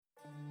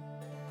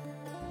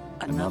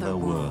Another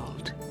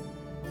world,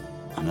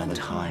 another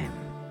time,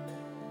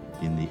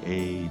 in the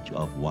age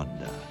of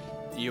wonder.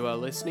 You are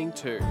listening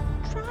to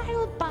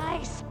Trial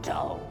by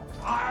Stone.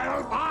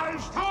 Trial by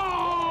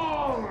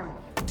Stone!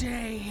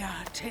 Dea,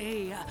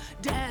 Tea,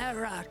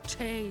 Dara,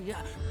 Tea.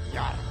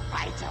 Your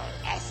vital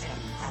essence,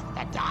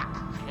 the Dark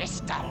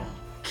Crystal.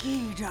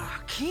 Kida,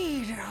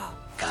 Kida.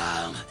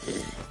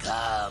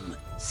 Come,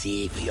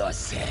 see for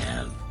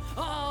yourself.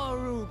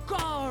 Aru,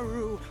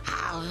 Garu.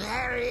 How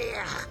very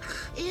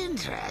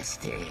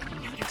interesting.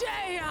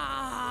 Dea,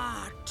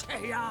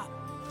 Tea.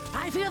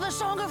 I feel the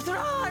song of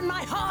Thra in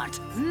my heart.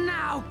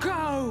 Now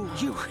go,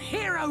 you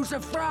heroes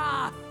of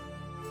Thra.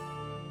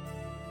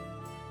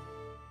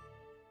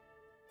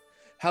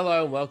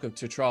 Hello and welcome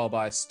to Trial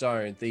by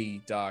Stone, the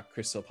Dark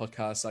Crystal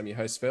podcast. I'm your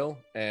host, Phil,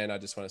 and I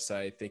just want to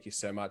say thank you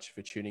so much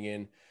for tuning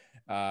in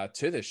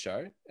to this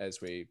show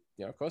as we,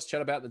 of course,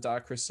 chat about the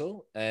Dark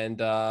Crystal.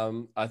 And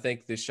I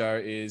think this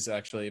show is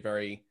actually a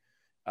very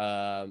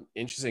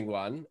interesting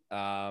one.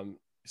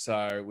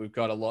 So we've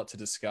got a lot to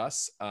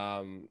discuss,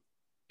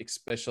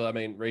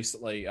 especially,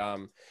 recently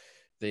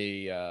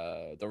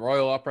the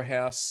Royal Opera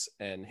House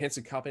and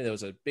Henson Company, there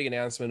was a big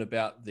announcement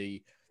about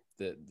the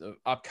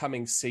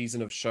upcoming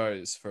season of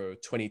shows for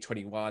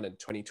 2021 and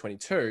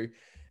 2022.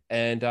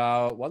 And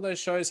one of those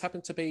shows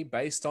happened to be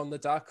based on the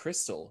Dark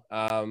Crystal.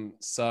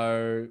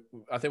 So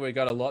I think we've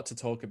got a lot to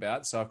talk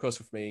about. So, of course,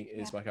 with me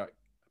is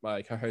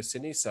my co-host,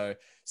 Sydney. So,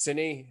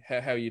 Sydney,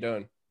 how are you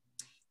doing?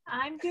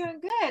 I'm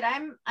doing good.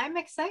 I'm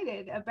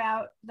excited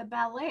about the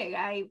ballet.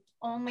 I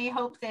only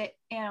hope that,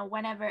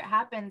 whenever it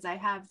happens, I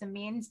have the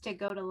means to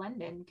go to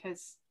London,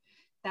 because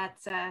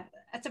that's a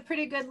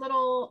pretty good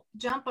little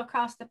jump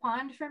across the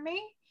pond for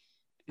me,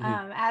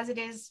 as it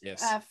is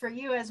for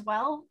you as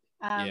well.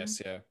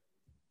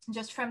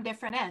 Just from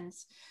different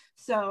ends.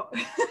 So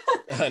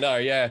I know,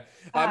 yeah.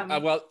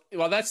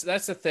 Well, that's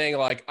the thing.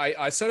 Like,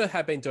 I sort of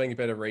have been doing a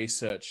bit of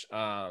research,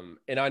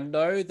 and I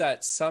know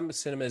that some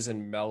cinemas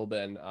in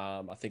Melbourne,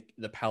 I think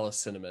the Palace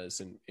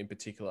Cinemas in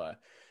particular,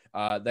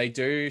 they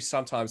do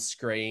sometimes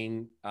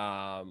screen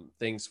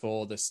things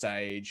for the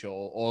stage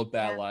or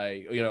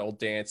ballet, or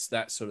dance,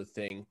 that sort of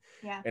thing.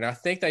 Yeah. And I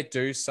think they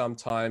do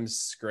sometimes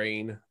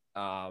screen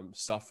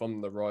stuff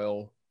from the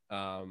Royal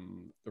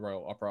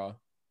Opera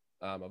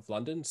of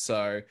London.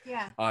 So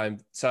yeah, I'm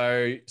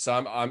sort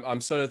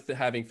of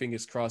having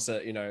fingers crossed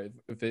that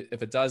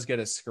if it does get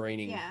a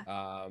screening,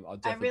 I'll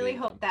definitely. I really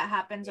hope that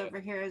happens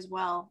over here as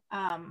well.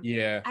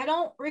 I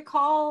don't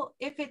recall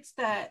if it's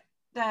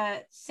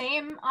the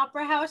same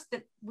opera house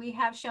that we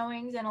have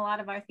showings in a lot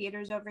of our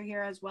theaters over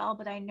here as well,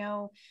 but I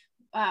know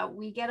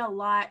we get a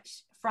lot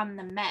from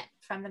the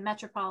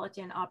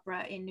Metropolitan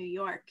Opera in New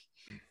York.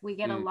 We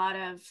get a lot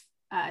of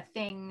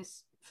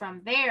things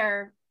from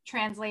there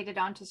translated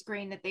onto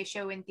screen that they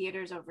show in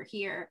theaters over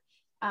here.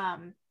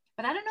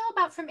 But I don't know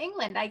about from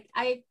England.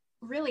 I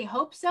really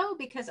hope so,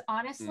 because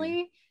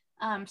honestly,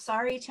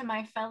 sorry to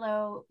my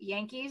fellow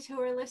Yankees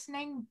who are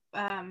listening,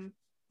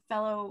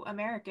 fellow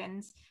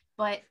Americans,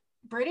 but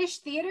British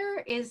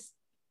theater is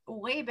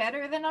way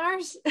better than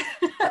ours.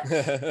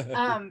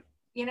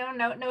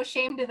 No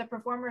shame to the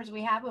performers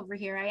we have over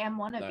here. I am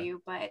one of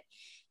you, but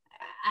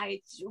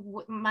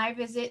my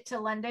visit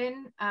to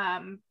London,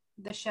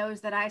 the shows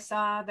that I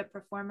saw, the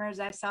performers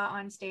I saw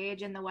on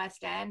stage in the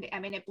West End,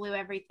 it blew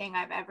everything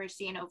I've ever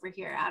seen over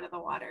here out of the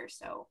water.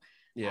 So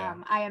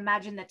I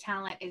imagine the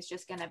talent is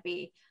just going to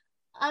be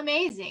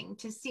amazing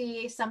to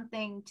see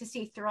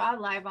Thra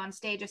live on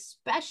stage,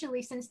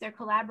 especially since they're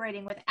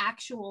collaborating with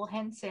actual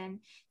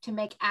Henson to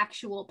make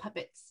actual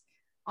puppets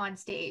on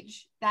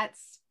stage.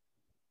 That's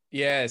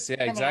Yes, yeah,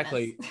 bananas.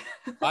 Exactly.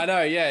 I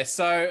know, yeah.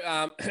 So,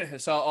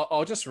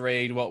 I'll just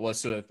read what was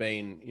sort of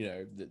been,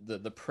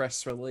 the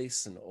press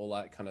release and all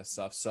that kind of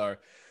stuff. So,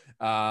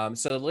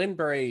 the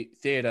Linbury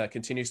Theatre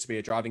continues to be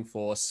a driving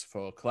force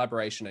for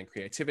collaboration and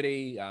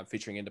creativity,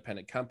 featuring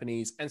independent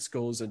companies and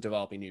schools and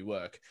developing new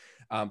work.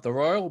 The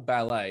Royal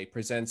Ballet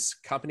presents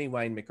Company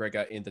Wayne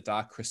McGregor in The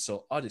Dark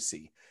Crystal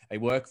Odyssey, a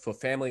work for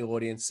family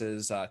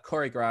audiences,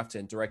 choreographed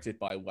and directed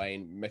by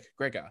Wayne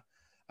McGregor.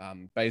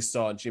 Based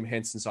on Jim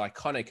Henson's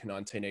iconic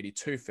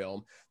 1982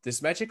 film,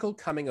 this magical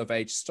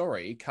coming-of-age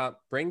story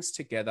brings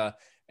together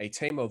a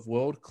team of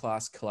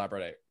world-class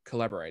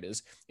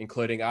collaborators,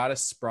 including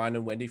artists Brian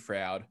and Wendy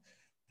Froud,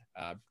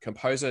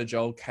 composer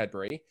Joel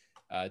Cadbury,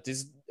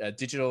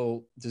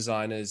 digital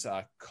designers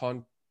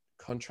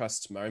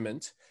Contrast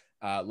Moment,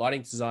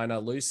 lighting designer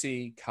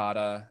Lucy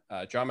Carter,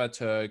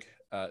 dramaturg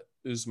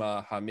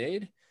Uzma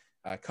Hamid,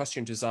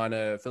 costume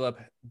designer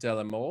Philip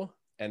Delamore,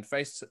 and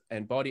face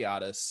and body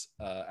artist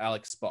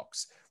Alex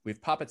Box,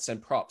 with puppets and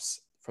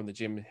props from the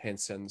Jim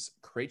Henson's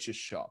Creature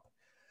Shop.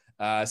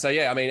 As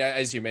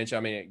you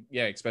mentioned,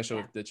 especially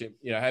with the Jim,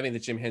 having the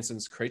Jim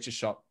Henson's Creature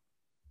Shop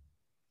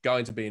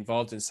going to be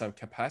involved in some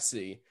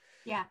capacity.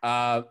 Yeah.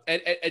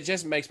 And it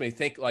just makes me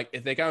think, like,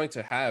 if they're going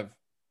to have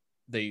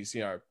these,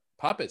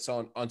 puppets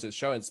onto the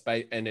show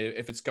and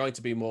if it's going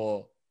to be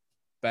more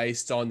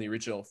based on the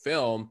original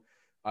film,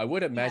 I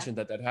would imagine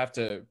that they'd have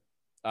to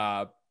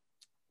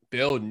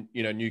build,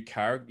 new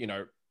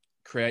character,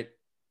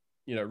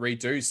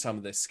 redo some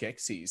of the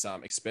Skeksis,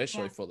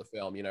 especially Yeah. for the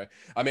film.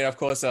 I mean, of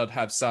course, I'd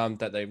have some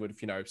that they would,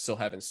 still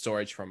have in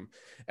storage from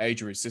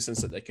Age of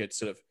Resistance that they could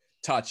sort of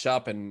touch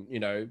up and,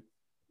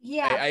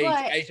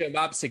 age them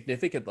up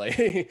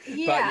significantly.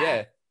 Yeah. But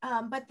yeah.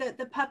 But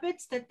the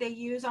puppets that they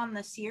use on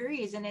the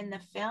series and in the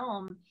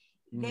film,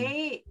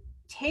 they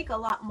take a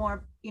lot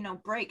more,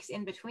 breaks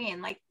in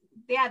between. Like,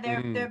 yeah,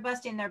 they're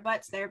busting their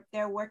butts.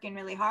 They're working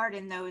really hard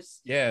in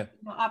those,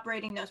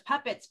 operating those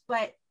puppets.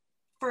 But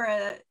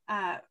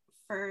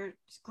for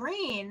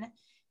screen,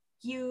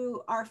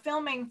 you are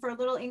filming for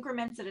little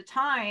increments at a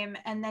time,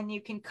 and then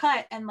you can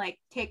cut and like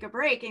take a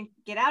break and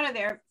get out of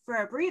there for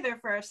a breather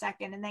for a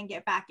second and then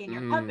get back in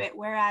your puppet.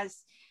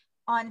 Whereas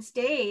on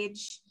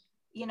stage,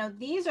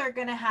 these are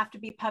going to have to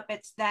be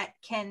puppets that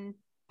can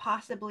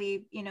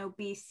possibly,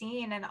 be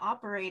seen and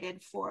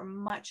operated for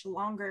much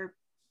longer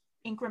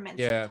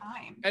increments of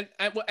time. And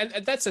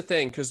that's the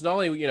thing, because not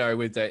only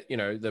with that,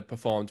 they're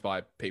performed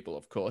by people,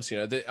 of course.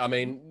 I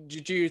mean,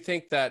 do you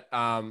think that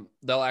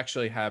they'll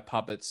actually have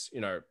puppets,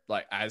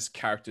 like as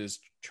characters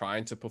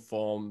trying to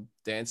perform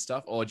dance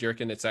stuff, or do you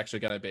reckon it's actually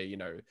going to be,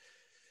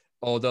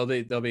 or they'll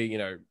be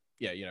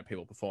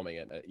people performing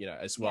it,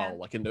 as well,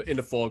 like in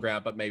the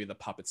foreground, but maybe the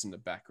puppets in the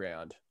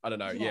background. I don't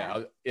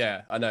know.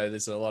 I know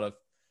there's a lot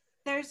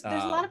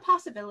of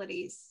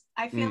possibilities.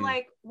 I feel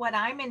like what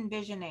I'm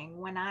envisioning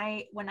when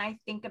I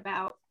think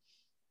about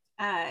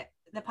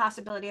the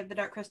possibility of the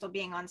Dark Crystal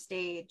being on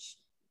stage,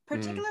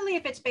 particularly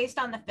if it's based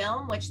on the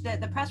film, which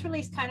the press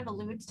release kind of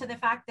alludes to the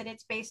fact that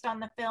it's based on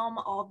the film,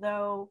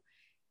 although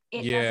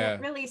it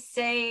doesn't really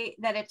say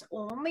that it's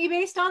only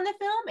based on the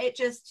film. It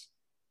just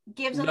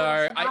gives a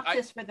little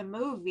synopsis for the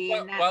movie.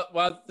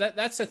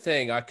 That's the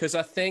thing, because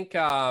I think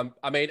I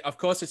mean, of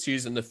course it's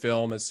used in the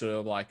film as sort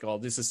of like, oh,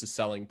 this is the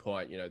selling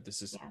point,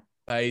 this is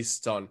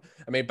based on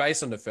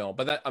the film,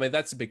 but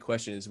that's a big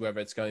question, is whether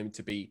it's going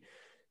to be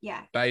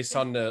based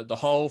on the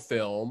whole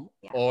film,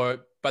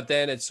 but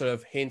then it sort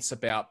of hints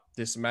about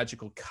this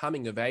magical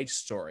coming of age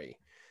story,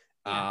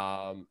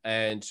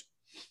 and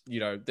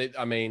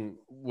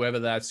whether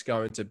that's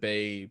going to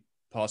be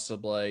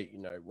possibly,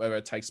 whether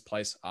it takes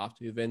place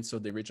after the events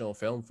of the original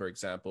film, for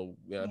example,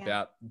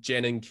 about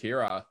Jen and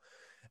Kira,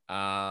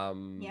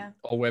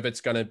 or whether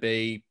it's going to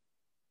be,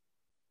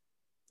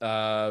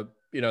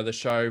 the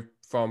show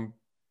from,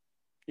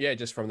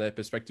 just from their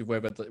perspective,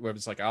 whether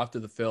it's like after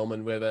the film,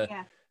 and whether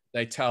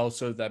they tell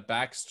sort of the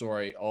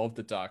backstory of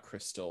the Dark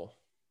Crystal.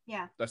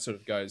 That sort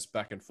of goes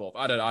back and forth.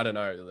 I don't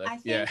know. I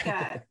think,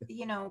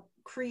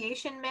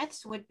 creation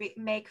myths would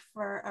make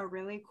for a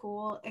really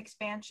cool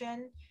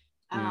expansion.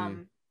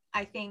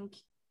 I think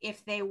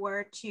if they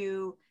were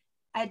to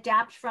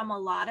adapt from a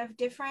lot of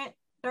different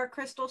Dark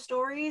Crystal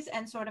stories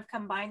and sort of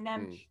combine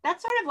them,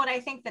 that's sort of what I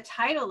think the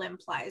title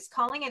implies.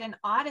 Calling it an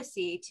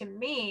Odyssey, to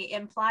me,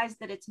 implies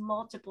that it's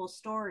multiple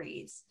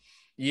stories.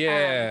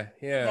 That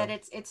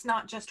it's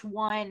not just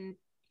one,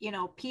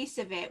 piece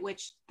of it,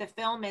 which the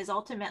film is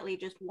ultimately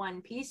just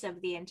one piece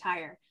of the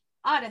entire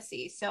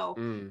Odyssey. So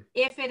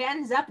if it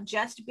ends up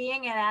just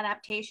being an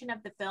adaptation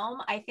of the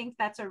film, I think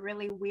that's a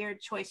really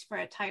weird choice for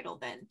a title.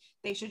 Then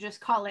they should just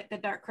call it the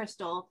Dark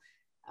Crystal.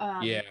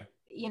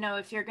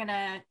 If you're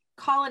gonna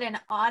call it an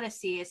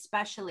Odyssey,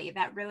 especially,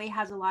 that really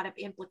has a lot of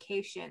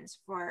implications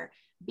for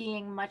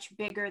being much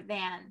bigger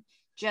than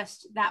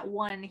just that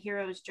one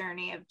hero's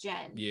journey of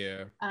Jen.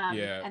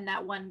 And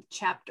that one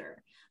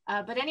chapter.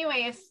 But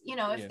anyway,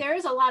 if there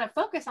is a lot of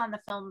focus on the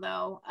film,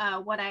 though,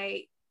 what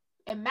I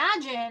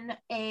imagine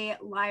a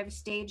live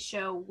stage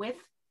show with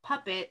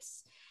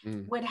puppets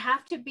would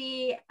have to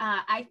be,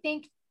 I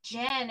think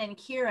Jen and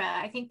Kira,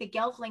 I think the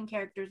Gelfling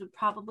characters would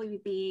probably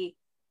be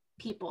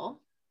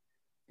people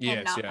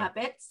and not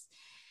puppets.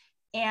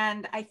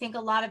 And I think a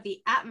lot of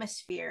the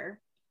atmosphere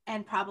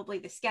and probably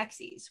the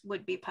Skeksis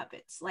would be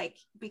puppets,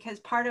 because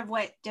part of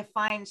what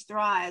defines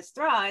Thra is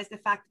the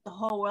fact that the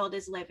whole world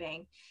is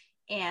living,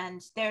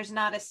 and there's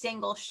not a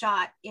single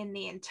shot in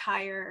the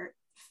entire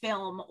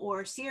film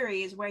or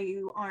series where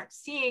you aren't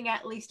seeing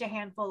at least a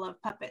handful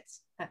of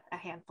puppets. But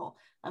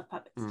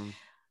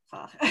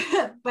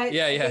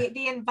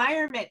the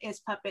environment is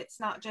puppets,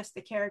 not just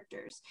the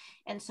characters.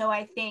 And so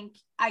I think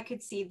I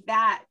could see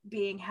that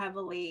being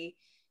heavily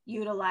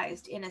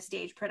utilized in a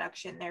stage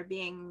production, there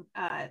being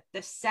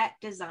the set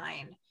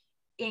design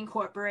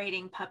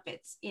incorporating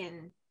puppets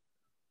in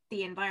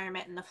the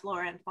environment and the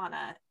flora and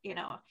fauna,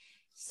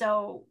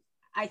 so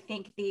I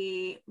think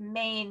the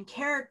main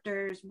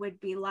characters would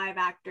be live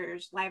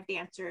actors, live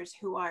dancers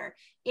who are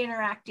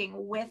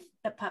interacting with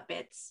the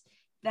puppets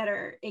that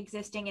are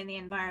existing in the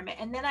environment.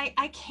 And then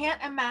I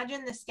can't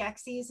imagine the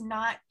Skeksis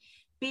not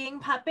being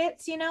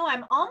puppets.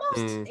 I'm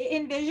almost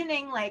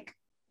envisioning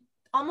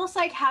almost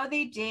like how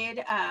they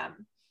did,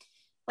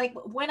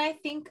 when I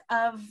think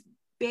of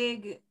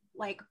big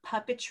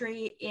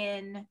puppetry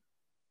in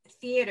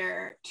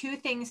theater, two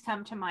things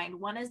come to mind.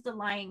 One is The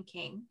Lion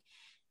King,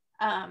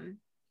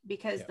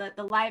 because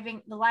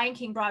the Lion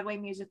King Broadway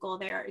musical,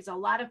 there is a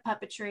lot of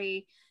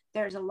puppetry.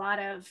 There's a lot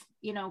of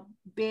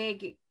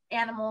big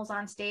animals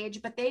on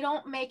stage, but they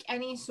don't make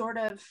any sort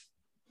of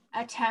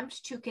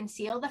attempt to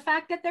conceal the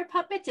fact that they're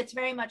puppets. It's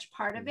very much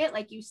part of it.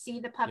 Like you see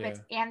the puppets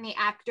and the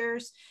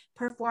actors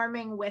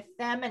performing with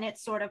them, and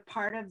it's sort of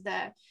part of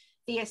the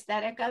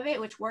aesthetic of it,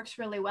 which works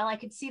really well. I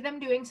could see them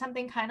doing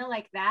something kind of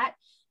like that.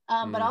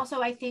 But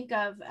also I think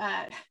of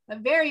a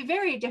very,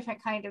 very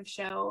different kind of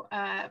show,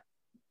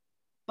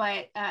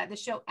 but the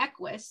show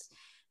Equus,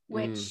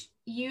 which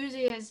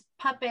uses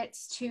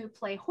puppets to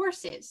play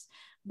horses,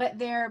 but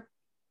they're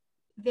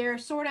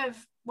sort of,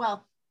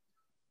 well,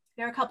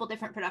 there are a couple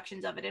different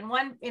productions of it. In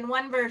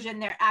one version,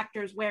 they're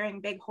actors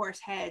wearing big horse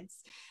heads,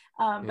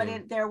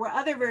 but there were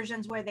other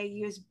versions where they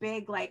use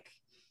big like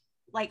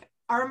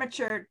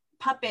armature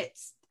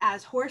puppets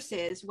as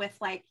horses with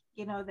like,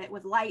 you know, that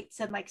with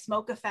lights and like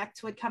smoke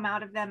effects would come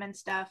out of them and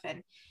stuff,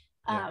 and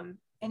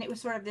it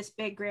was sort of this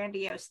big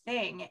grandiose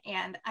thing.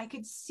 And I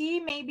could see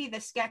maybe the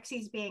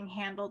Skeksis being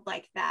handled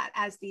like that,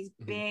 as these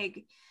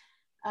big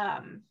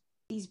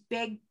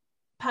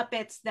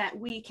puppets that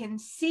we can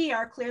see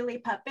are clearly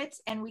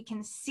puppets, and we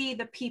can see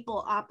the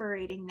people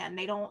operating them.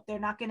 They're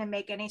not going to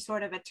make any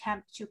sort of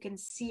attempt to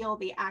conceal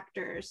the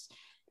actors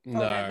or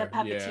the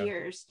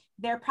puppeteers.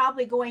 They're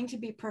probably going to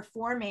be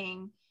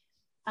performing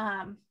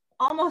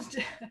almost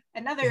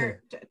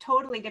another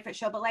totally different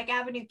show, but like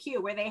Avenue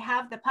Q, where they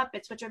have the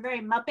puppets, which are very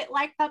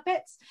Muppet-like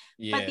puppets,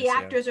 but the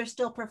actors are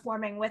still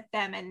performing with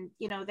them, and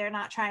you know, they're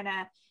not trying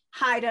to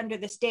hide under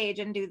the stage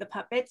and do the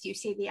puppets. You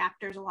see the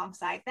actors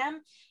alongside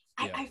them.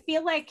 I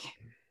feel like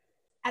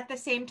at the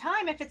same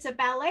time, if it's a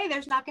ballet,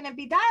 there's not going to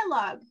be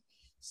dialogue.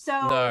 So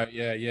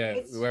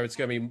where it's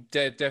going to be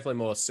definitely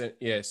more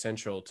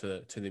central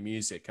to the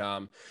music.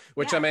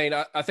 Which I mean,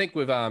 I think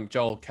with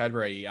Joel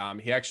Cadbury,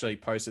 he actually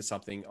posted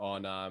something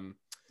on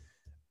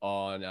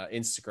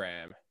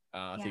Instagram.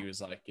 I think it was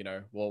like, you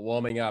know,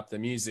 warming up the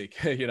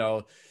music, you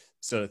know,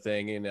 sort of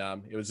thing. And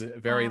it was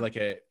very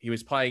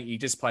he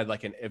just played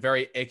like a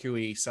very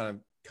echoey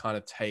kind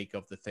of take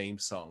of the theme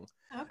song.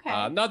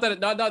 Okay. Not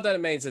that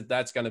it means that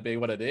that's going to be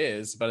what it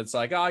is, but it's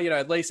like, you know,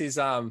 at least he's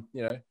you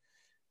know,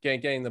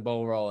 getting the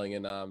ball rolling,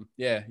 and I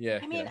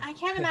mean, I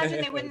can't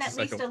imagine they wouldn't at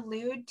least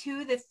allude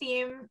to the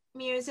theme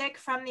music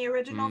from the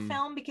original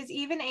film, because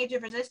even Age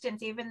of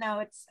Resistance, even though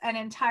it's an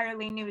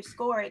entirely new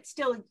score, it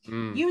still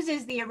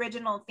uses the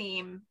original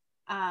theme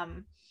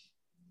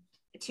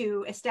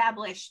to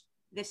establish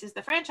this is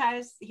the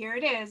franchise, here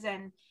it is,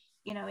 and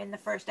you know, in the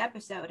first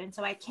episode. And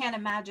so I can't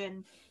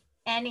imagine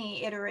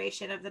any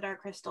iteration of the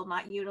Dark Crystal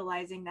not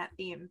utilizing that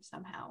theme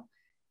somehow.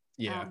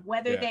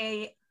 Whether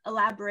they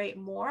elaborate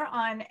more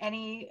on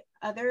any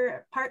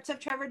other parts of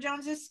Trevor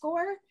Jones's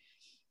score,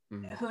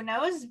 who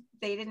knows?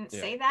 They didn't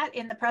say that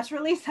in the press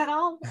release at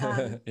all.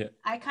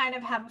 I kind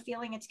of have a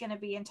feeling it's going to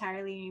be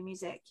entirely new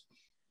music.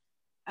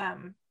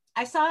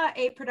 I saw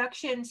a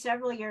production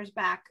several years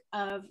back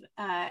of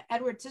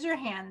Edward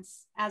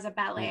Scissorhands as a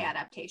ballet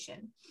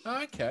adaptation.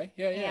 Okay.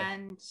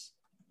 And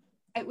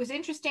it was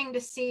interesting to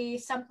see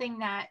something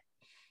that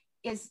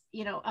is,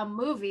 you know, a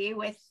movie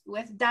with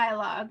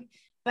dialogue,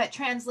 but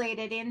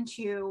translated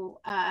into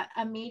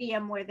a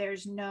medium where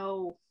there's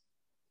no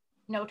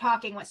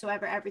talking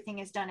whatsoever. Everything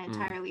is done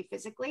entirely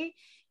physically.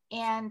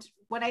 And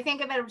when I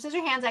think of Edward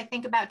Scissorhands, I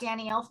think about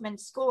Danny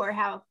Elfman's score,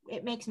 how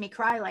it makes me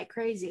cry like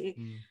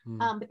crazy.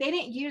 But they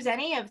didn't use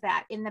any of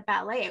that in the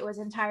ballet. It was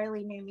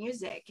entirely new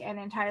music and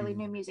entirely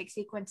new music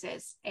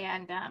sequences.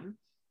 And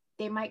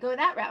they might go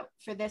that route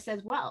for this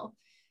as well.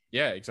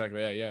 Yeah,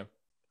 exactly. Yeah.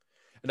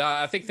 No,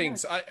 I think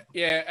things. I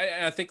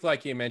think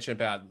like you mentioned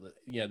about,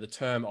 you know, the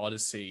term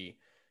Odyssey.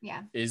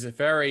 Is a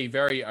very,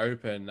 very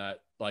open.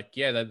 That like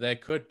that there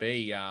could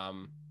be. I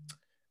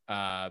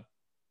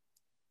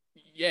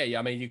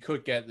mean, you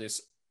could get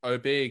this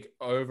big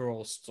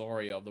overall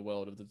story of the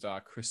world of the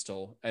Dark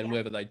Crystal, and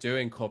whether they do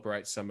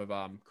incorporate some of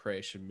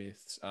creation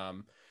myths.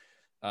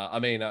 I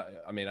mean,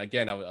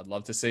 again, I'd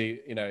love to see,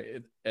 you know,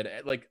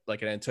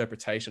 like an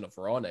interpretation of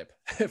Ronip,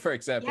 for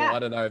example. I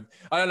don't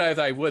know if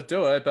they would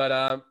do it, but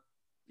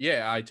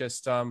I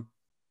just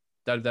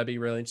that'd be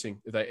really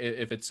interesting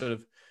if it's sort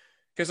of,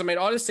 because I mean,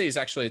 Odyssey is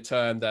actually a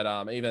term that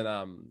even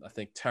I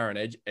think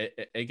Taron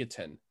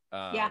Egerton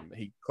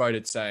he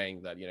quoted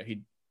saying that,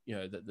 you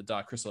know, the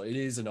Dark Crystal, it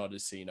is an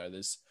Odyssey. You know,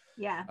 there's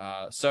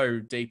so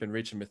deep and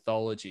rich in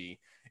mythology.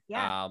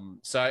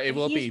 So it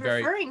will be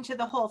very referring to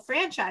the whole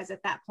franchise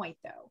at that point,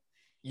 though.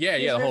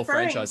 The whole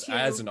franchise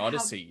as an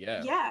Odyssey.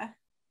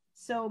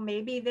 So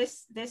maybe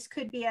this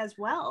could be as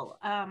well,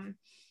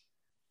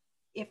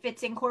 if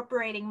it's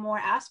incorporating more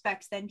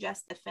aspects than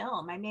just the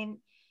film. I mean,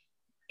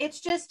 it's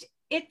just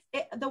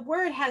the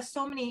word has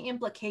so many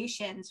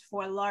implications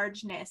for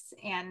largeness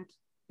and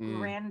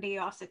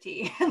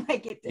grandiosity.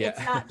 Like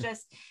it's not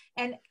just,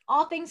 and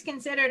all things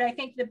considered, I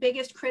think the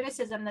biggest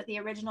criticism that the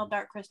original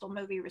Dark Crystal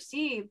movie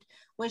received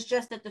was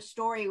just that the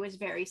story was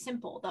very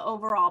simple. The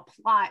overall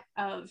plot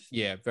of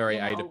very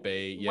A to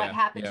B. What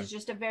happens is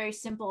just a very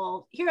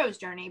simple hero's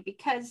journey,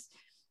 because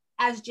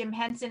as Jim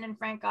Henson and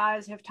Frank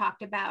Oz have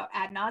talked about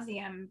ad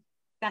nauseum,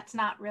 that's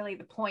not really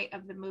the point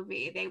of the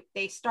movie.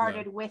 They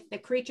started with the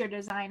creature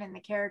design and the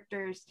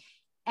characters,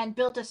 and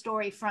built a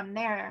story from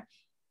there.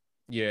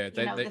 Yeah,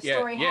 The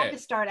story had to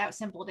start out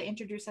simple to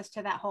introduce us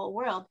to that whole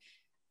world.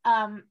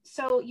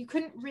 So you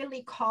couldn't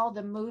really call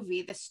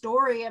the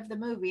story of the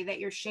movie that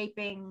you're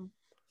shaping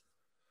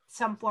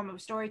some form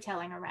of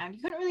storytelling around.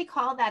 You couldn't really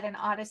call that an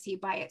Odyssey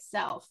by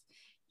itself.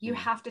 You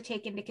have to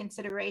take into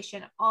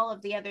consideration all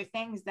of the other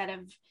things that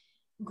have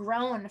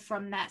grown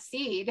from that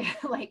seed,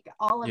 like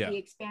all of the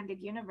expanded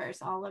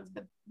universe, all of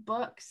the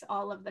books,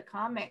 all of the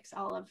comics,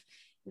 all of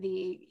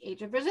the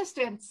Age of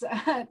Resistance.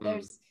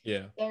 There's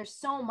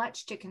so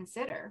much to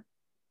consider.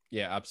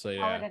 Yeah,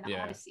 absolutely. Call it an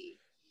Odyssey.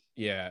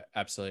 Yeah,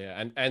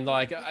 absolutely. And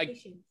like I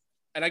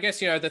guess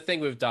the thing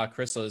with Dark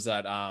Crystal is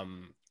that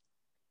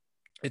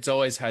it's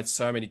always had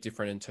so many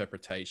different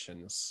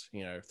interpretations,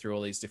 through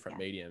all these different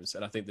mediums.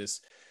 And I think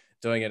this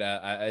doing it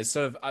as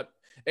sort of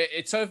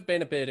it's sort of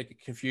been a bit of a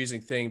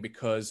confusing thing,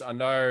 because I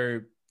know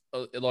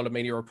a lot of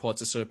media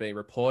reports are sort of been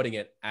reporting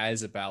it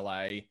as a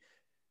ballet,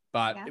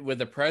 but with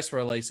the press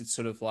release, it's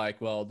sort of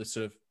like, well, they're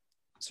sort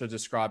of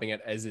describing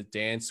it as a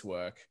dance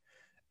work.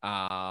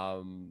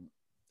 And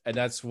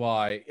that's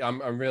why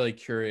I'm really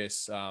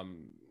curious,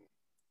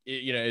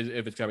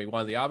 if it's going to be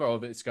one or the other, or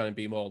if it's going to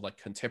be more like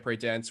contemporary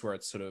dance, where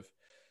it's sort of,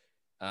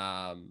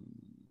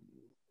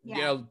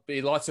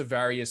 be lots of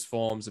various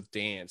forms of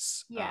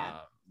dance.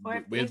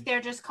 Or if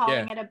they're just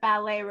calling it a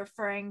ballet,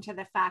 referring to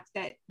the fact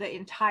that the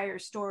entire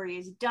story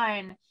is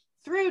done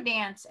through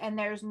dance and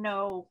there's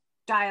no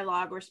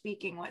dialogue or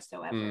speaking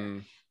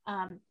whatsoever.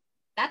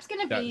 That's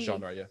going to be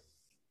genre,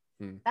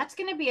 that's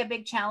going to be a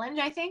big challenge,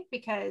 I think,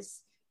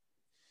 because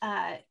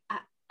I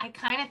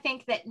kind of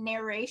think that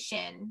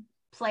narration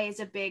plays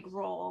a big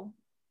role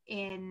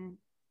in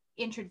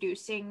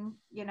introducing,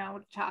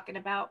 talking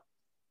about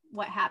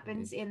what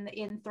happens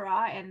in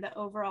Thra and the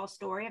overall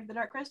story of the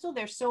Dark Crystal.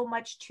 There's so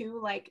much to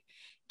like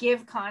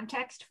give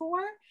context for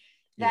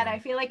that. I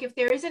feel like if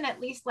there isn't at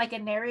least like a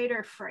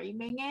narrator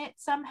framing it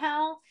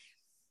somehow,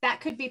 that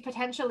could be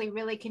potentially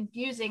really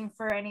confusing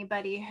for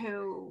anybody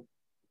who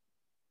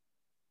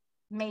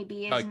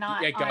maybe is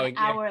not on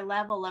our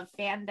level of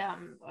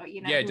fandom, or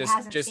who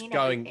hasn't seen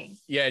everything.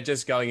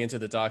 Just going into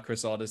the Dark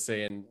Crystal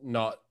Odyssey and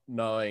not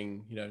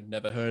knowing,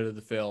 never heard of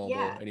the film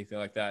or anything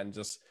like that, and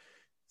just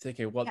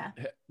thinking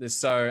this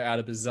so out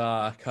of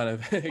bizarre kind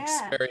of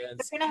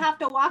experience. They're gonna have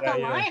to walk a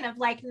line of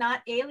like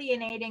not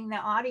alienating the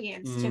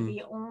audience to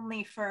be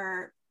only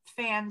for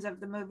fans of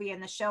the movie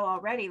and the show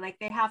already. Like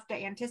they have to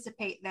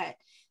anticipate that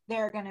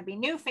there are going to be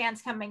new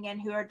fans coming in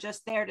who are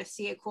just there to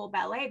see a cool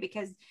ballet,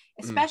 because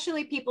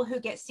especially people who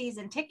get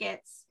season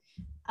tickets,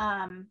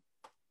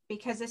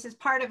 because this is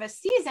part of a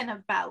season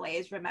of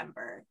ballets.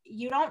 Remember,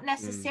 you don't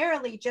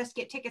necessarily just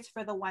get tickets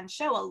for the one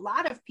show. A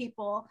lot of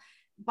people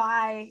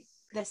buy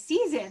the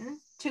season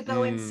to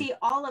go and see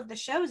all of the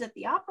shows at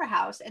the Opera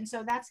House, and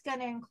so that's going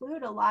to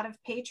include a lot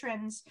of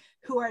patrons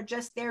who are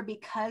just there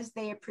because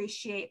they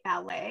appreciate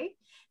ballet,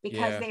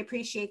 because they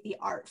appreciate the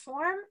art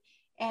form,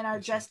 and are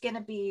just going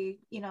to be,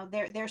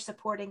 they're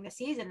supporting the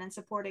season and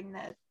supporting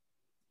the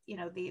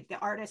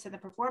artists and the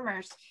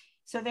performers.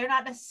 So they're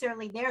not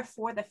necessarily there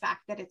for the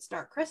fact that it's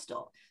Dark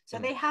Crystal. So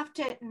they have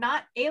to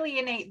not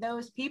alienate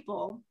those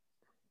people,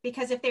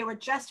 because if they were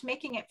just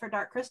making it for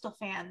Dark Crystal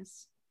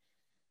fans,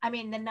 I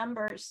mean, the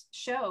numbers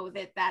show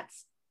that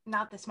that's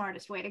not the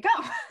smartest way to go.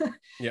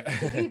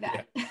 To do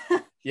that.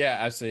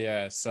 Absolutely.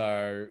 Yeah.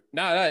 So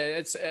no,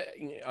 it's,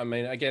 I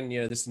mean, again,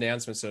 this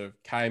announcement sort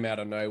of came out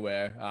of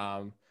nowhere.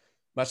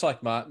 Much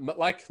like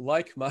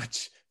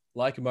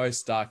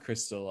most Dark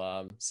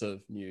Crystal sort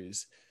of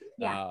news.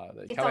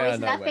 It's always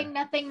nothing,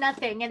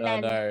 and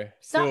then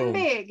something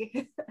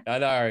big. I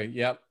know.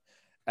 Yep.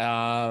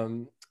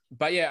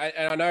 But yeah,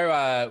 and I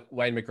know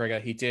Wayne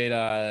McGregor, he did.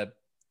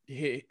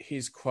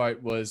 His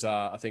quote was,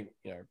 I think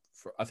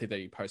that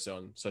he posted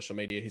on social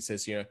media. He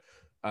says,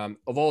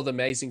 of all the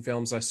amazing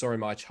films I saw in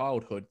my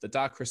childhood, The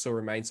Dark Crystal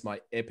remains my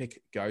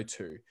epic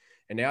go-to.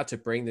 And now to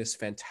bring this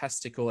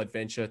fantastical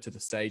adventure to the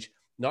stage,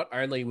 not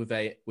only with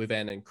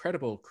an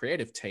incredible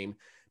creative team,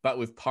 but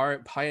with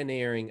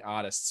pioneering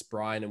artists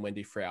Brian and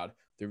Wendy Froud,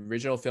 the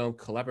original film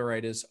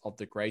collaborators of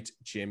the great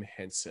Jim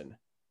Henson.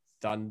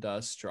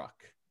 Thunderstruck.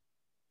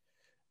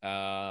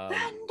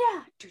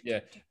 Yeah,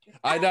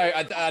 I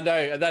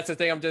know. That's the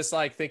thing. I'm just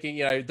like thinking,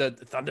 the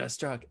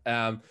Thunderstruck.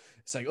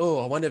 It's like,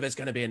 I wonder if it's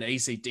going to be an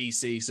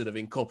AC/DC sort of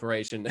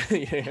incorporation.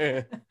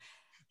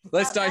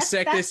 Let's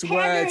dissect this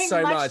word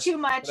so much. Too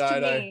much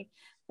to me.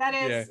 That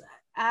is,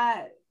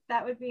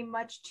 that would be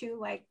much too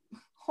like.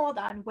 Hold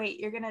on, wait.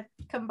 You're going to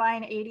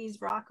combine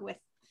 80s rock with.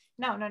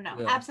 No,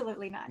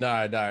 absolutely not.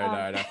 No.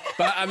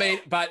 But I mean,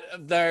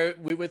 though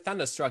with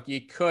Thunderstruck,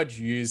 you could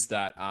use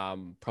that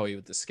probably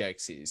with the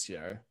Skeksis,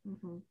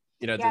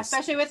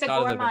 especially with the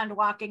Gourmand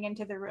walking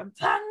into the room.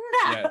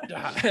 Thunder.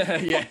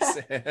 Yes.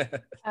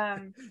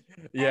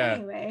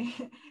 Anyway,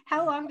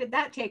 how long did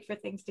that take for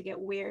things to get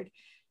weird?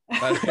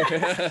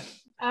 But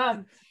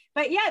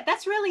yeah,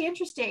 that's really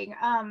interesting.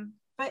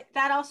 But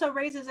that also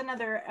raises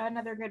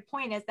another good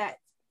point, is that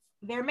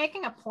they're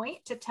making a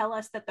point to tell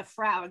us that the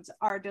Frouds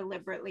are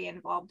deliberately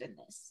involved in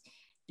this,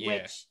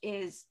 which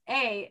is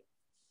a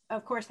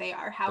Of course they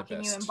are. How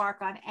can you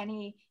embark on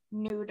any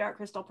new Dark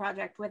Crystal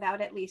project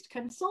without at least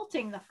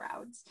consulting the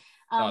Frauds?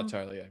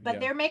 Totally. Yeah. But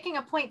they're making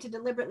a point to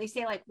deliberately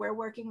say, like, we're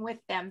working with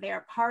them.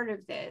 They're part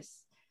of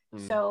this.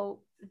 So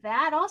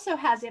that also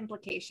has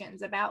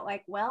implications about,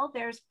 like, well,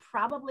 there's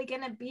probably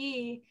going to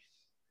be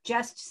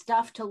just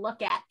stuff to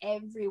look at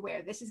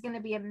everywhere. This is going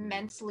to be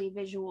immensely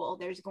visual.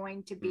 There's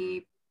going to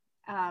be,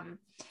 I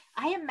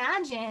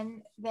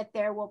imagine that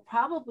there will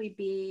probably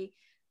be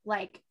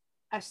like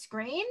a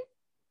screen.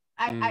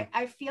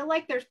 I feel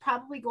like there's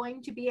probably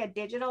going to be a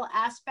digital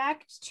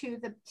aspect to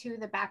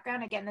the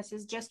background. Again, this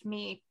is just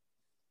me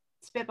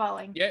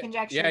spitballing,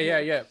 conjecture.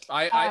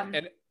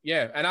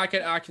 And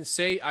I can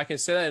see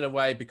that in a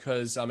way,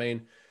 because I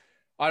mean,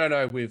 I don't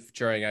know,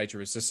 during Age of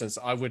Resistance,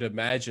 I would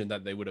imagine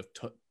that they would have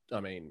took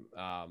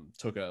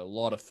a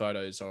lot of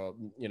photos, or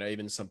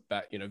even some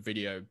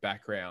video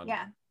background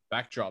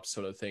backdrop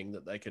sort of thing,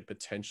 that they could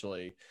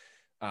potentially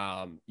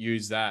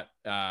use that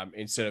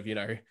instead of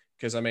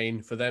because I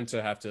mean, for them to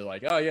have to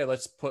like, oh yeah,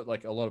 let's put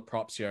like a lot of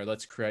props here,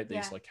 let's create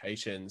these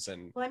locations.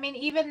 And well, I mean,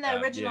 even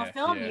the original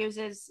film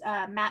uses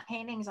matte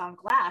paintings on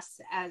glass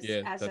as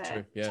a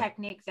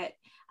technique that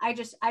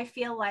I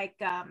feel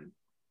like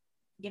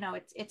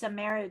it's a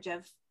marriage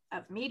of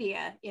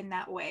media in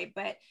that way.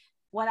 But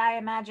what I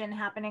imagine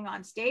happening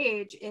on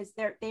stage is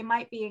they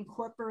might be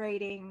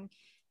incorporating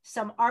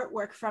some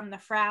artwork from the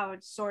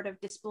Frauds sort of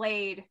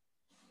displayed,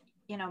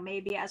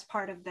 maybe as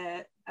part of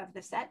the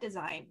set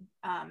design,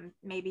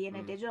 maybe in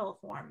a digital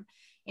form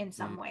in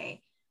some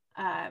way.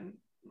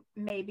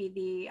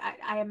 Maybe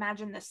I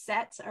imagine the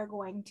sets are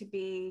going to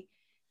be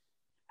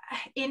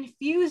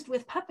infused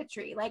with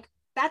puppetry. Like,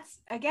 that's,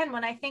 again,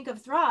 when I think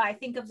of Thra, I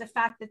think of the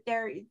fact that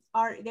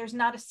there's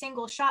not a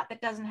single shot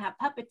that doesn't have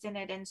puppets in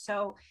it. And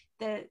so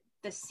the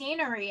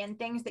scenery and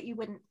things that you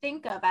wouldn't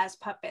think of as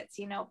puppets,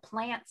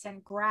 plants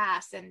and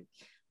grass and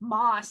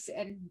moss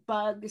and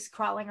bugs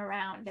crawling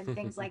around and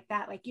things like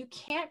that. Like, you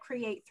can't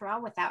create Thra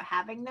without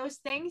having those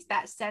things,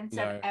 that sense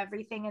of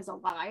everything is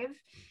alive.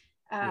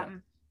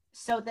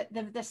 So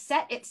that the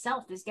set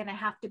itself is going to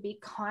have to be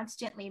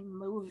constantly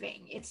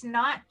moving. It's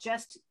not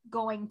just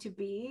going to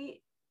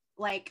be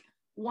like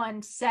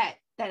one set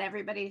that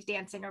everybody's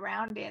dancing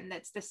around in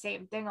that's the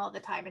same thing all the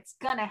time. It's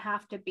going to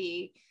have to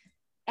be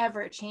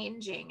ever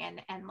changing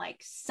and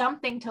like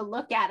something to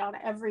look at on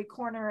every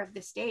corner of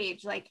the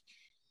stage. Like,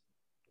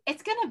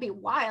 it's going to be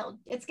wild.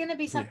 It's going to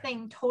be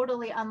something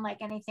totally unlike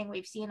anything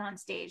we've seen on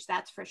stage.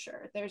 That's for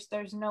sure.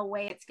 There's no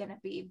way it's going to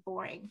be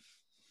boring.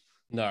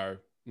 No,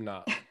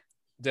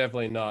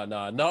 definitely not.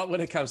 No, not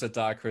when it comes to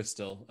Dark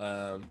Crystal.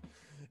 So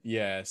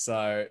no,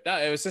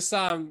 it was just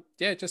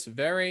just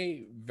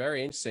very,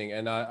 very interesting.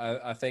 And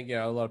I think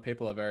a lot of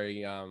people are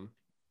very I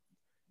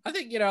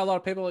think a lot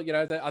of people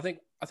I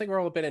think we're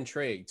all a bit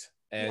intrigued,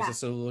 and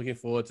just sort of looking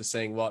forward to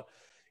seeing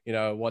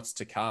what's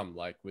to come,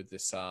 like with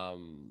this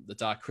the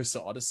Dark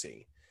Crystal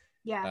Odyssey.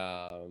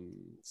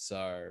 It's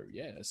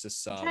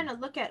just I'm trying to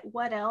look at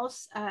what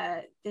else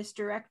this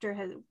director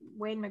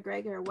Wayne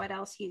McGregor, what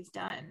else he's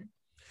done.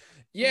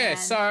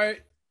 So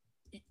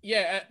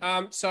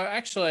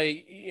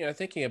actually,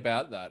 thinking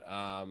about that,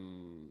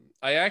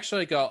 I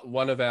actually got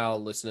one of our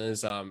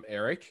listeners,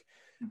 Eric,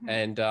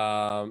 and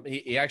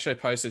he actually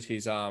posted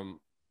his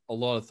a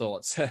lot of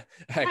thoughts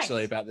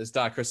actually about this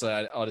Dark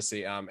Crystal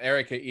Odyssey.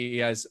 Eric, he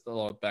has a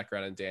lot of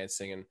background in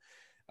dancing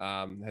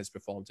and has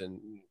performed in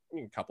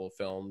a couple of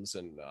films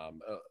and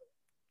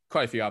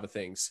quite a few other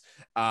things.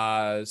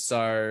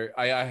 So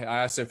I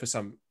asked him for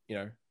some,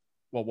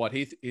 what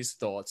his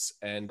thoughts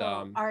and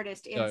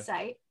artist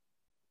insight.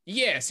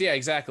 Yes,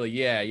 exactly.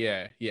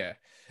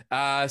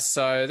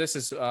 So this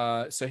is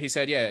so he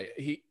said,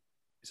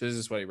 so this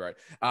is what he wrote.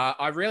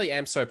 I really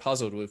am so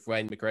puzzled with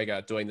Wayne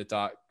McGregor doing the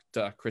Dark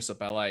Crystal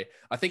Ballet.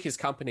 I think his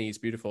company is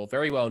beautiful,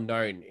 very well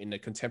known in the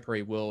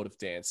contemporary world of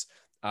dance.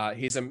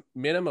 He's a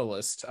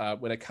minimalist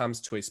when it comes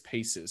to his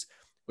pieces,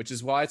 which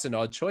is why it's an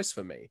odd choice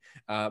for me.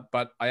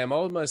 But I am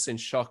almost in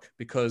shock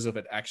because of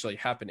it actually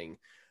happening.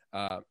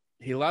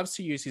 He loves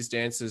to use his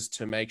dancers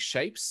to make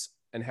shapes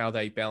and how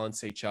they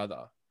balance each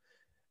other.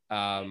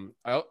 I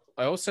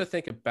also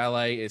think a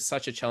ballet is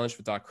such a challenge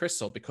for Dark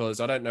Crystal because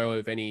I don't know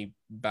of any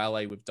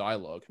ballet with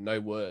dialogue, no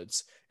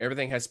words.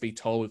 Everything has to be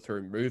told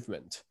through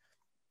movement.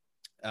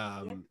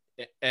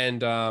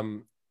 And I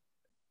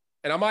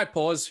might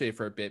pause here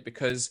for a bit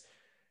because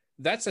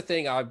that's the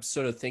thing I'm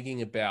sort of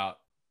thinking about,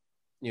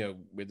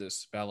 with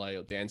this ballet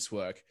or dance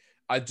work.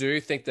 I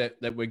do think that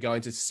we're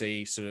going to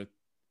see sort of,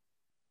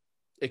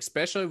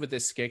 especially with the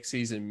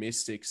Skeksis and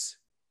Mystics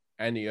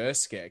and the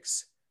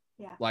Urskeks,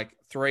 like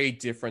 3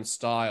 different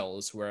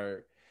styles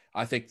where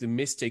I think the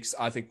Mystics,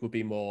 will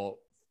be more,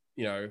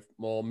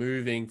 more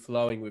moving,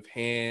 flowing with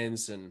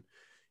hands and,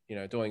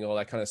 doing all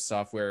that kind of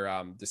stuff where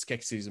the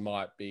Skeksis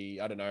might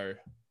be, I don't know,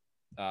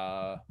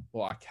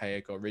 more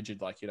archaic or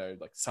rigid, like,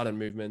 like sudden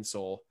movements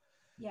or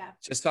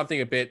just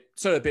something a bit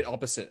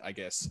opposite, I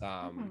guess.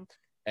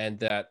 And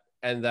that,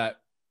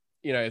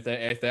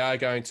 if they are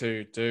going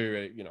to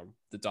do,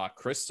 the Dark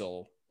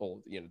Crystal or,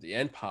 the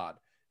end part,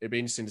 it'd be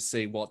interesting to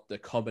see what the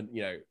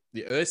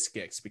the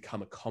Urskeks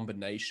become a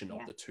combination of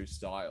the two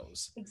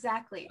styles.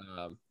 Exactly.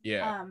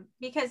 Yeah.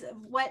 Because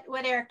what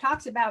Eric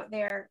talks about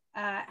there,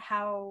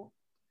 how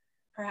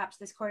perhaps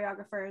this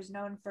choreographer is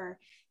known for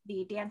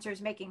the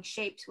dancers making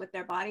shapes with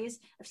their bodies.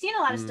 I've seen a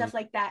lot of stuff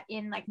like that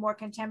in like more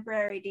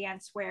contemporary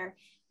dance, where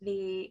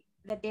the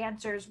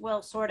dancers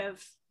will sort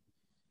of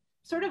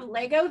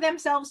Lego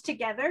themselves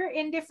together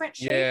in different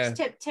shapes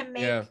to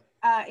make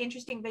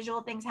interesting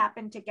visual things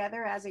happen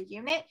together as a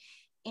unit.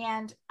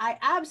 And I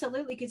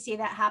absolutely could see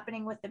that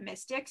happening with the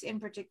Mystics in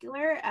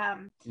particular.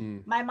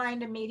 My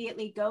mind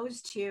immediately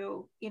goes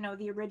to,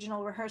 the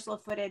original rehearsal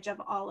footage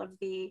of all of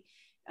the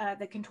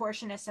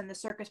contortionists and the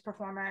circus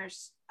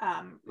performers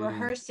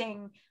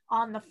rehearsing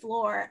on the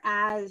floor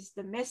as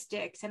the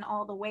Mystics, and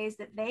all the ways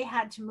that they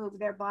had to move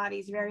their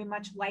bodies very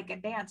much like a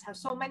dance. How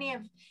so many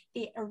of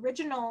the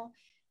original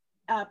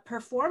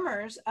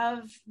performers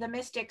of the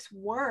Mystics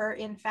were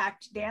in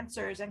fact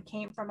dancers and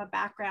came from a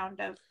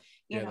background of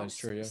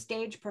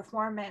stage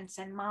performance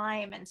and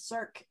mime and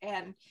cirque.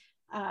 And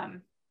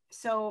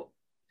so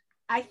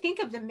I think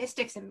of the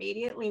Mystics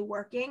immediately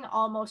working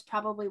almost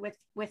probably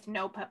with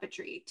no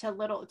puppetry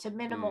to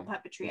minimal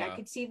puppetry. I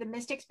could see the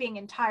Mystics being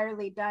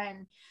entirely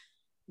done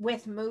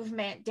with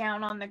movement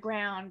down on the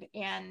ground,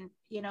 and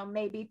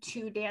maybe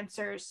two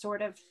dancers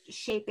sort of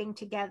shaping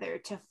together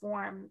to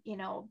form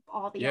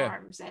all the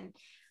arms, and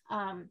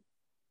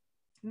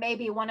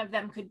maybe one of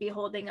them could be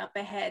holding up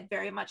a head,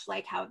 very much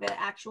like how the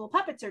actual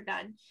puppets are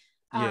done.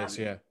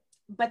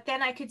 But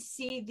then I could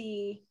see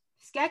the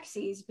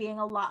Skeksis being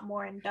a lot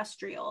more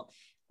industrial,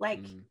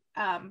 like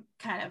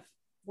kind of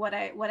what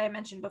I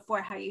mentioned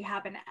before, how you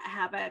have an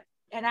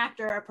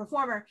actor or a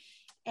performer,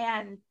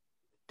 and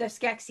the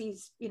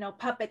Skeksis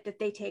puppet that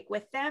they take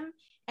with them,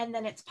 and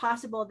then it's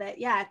possible that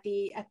at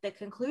the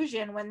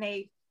conclusion, when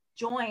they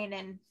join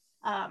and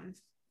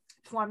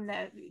form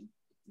the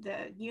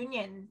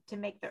union to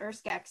make the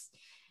Urskeks,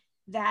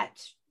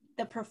 that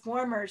the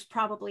performers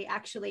probably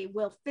actually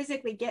will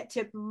physically get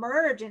to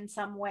merge in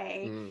some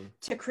way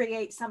to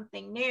create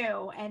something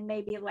new, and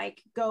maybe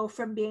like go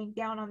from being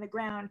down on the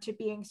ground to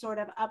being sort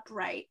of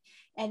upright,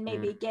 and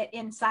maybe get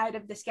inside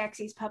of the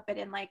Skeksis puppet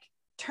and like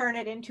turn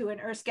it into an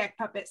Urskek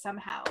puppet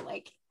somehow.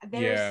 Like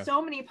there's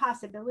so many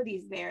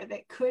possibilities there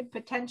that could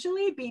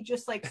potentially be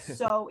just like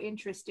so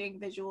interesting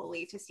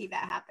visually to see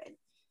that happen.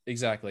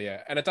 Exactly,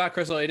 yeah. And at Dark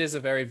Crystal, it is a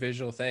very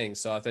visual thing.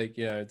 So I think,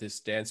 this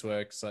dance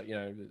works, like,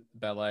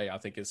 ballet, I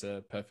think is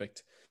a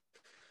perfect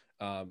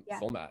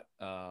format.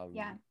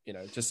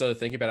 Just sort of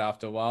think about it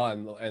after a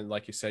while. And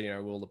like you said,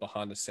 all the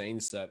behind the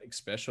scenes that,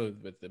 especially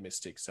with the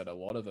Mystics, that a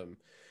lot of them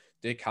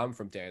did come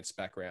from dance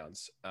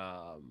backgrounds.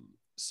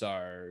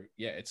 So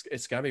yeah,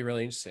 it's going to be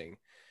really interesting.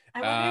 I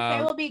wonder if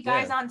there will be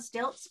guys on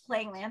stilts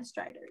playing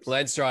Landstriders.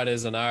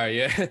 Landstriders, I know,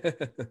 yeah.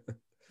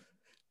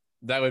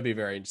 That would be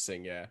very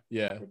interesting. Yeah.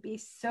 It would be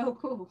so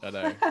cool. I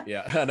know.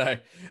 Yeah, I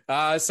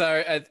know.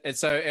 So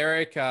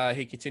Eric,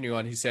 he continued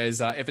on. He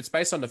says, if it's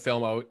based on the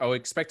film, I would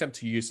expect them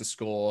to use the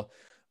score.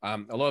 A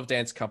lot of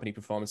dance company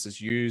performances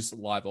use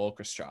live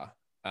orchestra,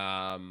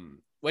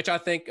 which I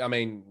think,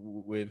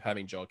 with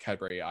having Joel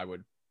Cadbury, I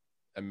would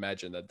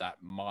imagine that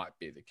might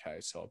be the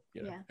case. Or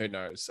who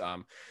knows?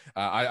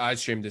 I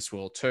assume this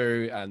will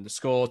too. And the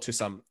score to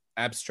some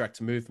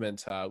abstract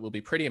movement will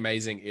be pretty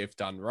amazing if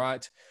done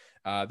right.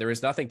 There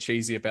is nothing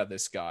cheesy about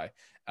this guy.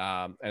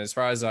 And as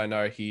far as I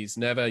know, he's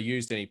never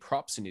used any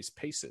props in his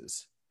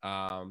pieces.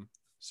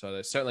 So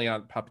there certainly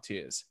aren't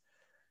puppeteers.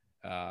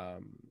 I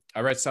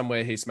read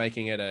somewhere he's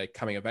making it a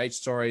coming of age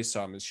story.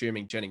 So I'm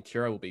assuming Jen and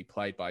Kira will be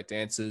played by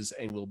dancers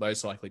and will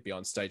most likely be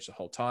on stage the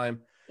whole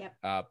time.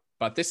 Yep.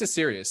 But this is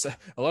serious.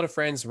 A lot of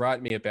friends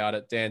write me about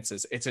it,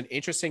 dancers. It's an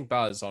interesting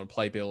buzz on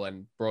Playbill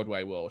and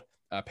Broadway world.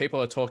 People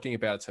are talking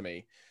about it to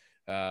me.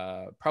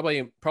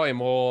 Probably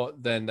more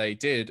than they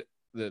did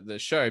the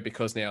show,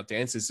 because now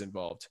dance is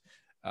involved.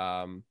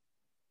 And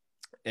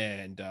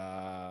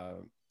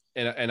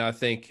I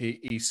think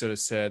he sort of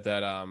said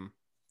that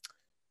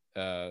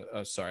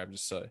sorry, I'm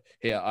just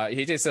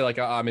he did say like,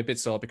 I'm a bit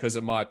sore because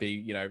it might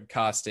be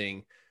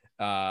casting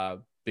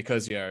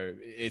because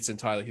it's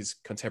entirely his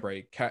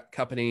contemporary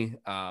company,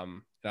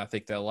 and I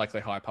think they'll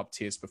likely hire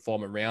puppeteers to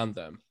perform around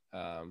them.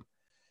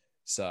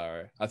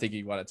 So I think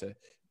he wanted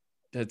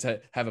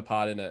to have a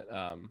part in it.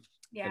 And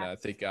I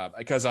think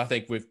because I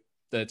think with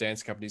the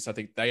dance companies, I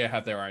think they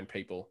have their own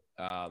people,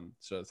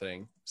 sort of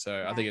thing.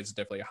 So I think it's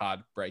definitely a hard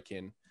break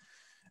in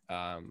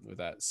with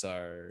that.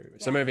 So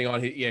moving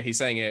on, he's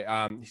saying it.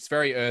 He's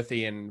very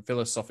earthy and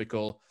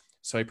philosophical.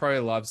 So he probably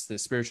loves the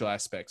spiritual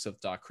aspects of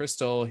Dark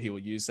Crystal. He will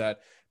use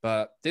that.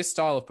 But this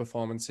style of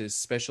performance is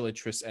special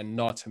interest and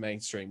not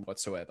mainstream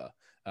whatsoever.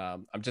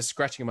 I'm just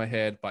scratching my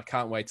head, but I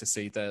can't wait to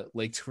see the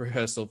leaked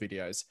rehearsal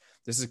videos.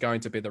 This is going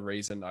to be the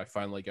reason I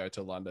finally go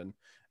to London.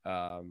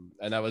 And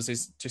that was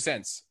his 2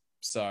 cents.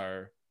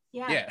 So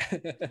yeah.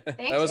 Thanks,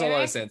 that was Eric. a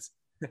lot of sense.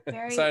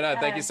 Very, so no,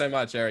 thank you so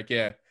much, Eric.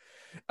 Yeah.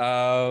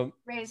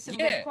 Raised some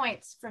good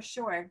points for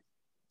sure.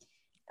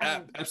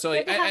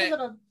 Absolutely. Good to have a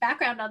little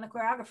background on the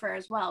choreographer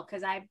as well,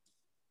 because I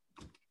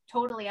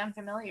totally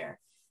unfamiliar.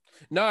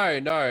 No,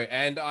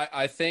 and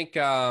I think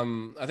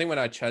when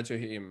I chat to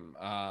him,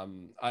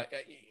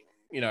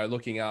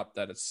 looking up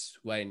that it's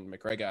Wayne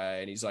McGregor,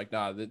 and he's like,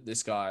 no,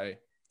 this guy,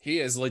 he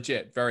is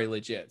legit, very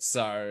legit.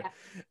 So,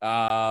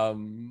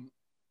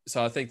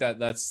 so I think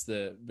that's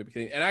the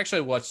beginning. And I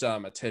actually watched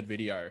a TED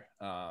video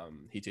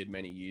he did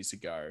many years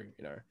ago,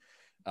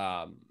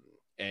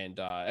 and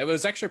it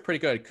was actually pretty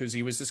good because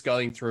he was just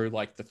going through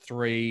like the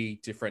 3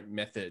 different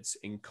methods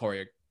in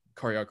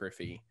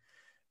choreography.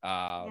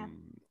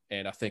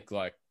 And I think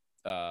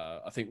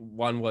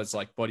one was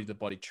like body to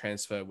body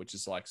transfer, which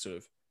is like sort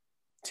of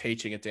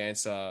teaching a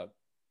dancer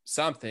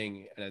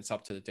something, and it's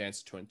up to the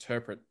dancer to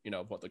interpret,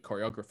 what the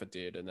choreographer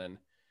did. And then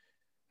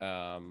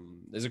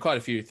there's quite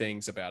a few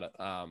things about it.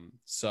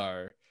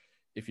 So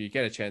if you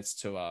get a chance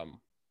to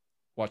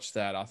watch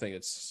that, I think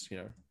it's,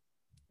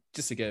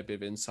 just to get a bit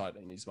of insight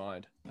in his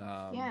mind.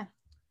 Yeah.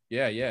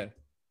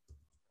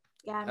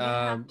 I'm gonna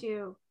have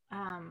to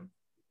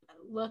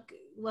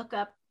look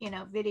up,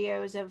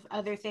 videos of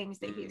other things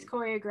that he's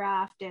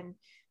choreographed and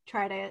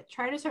try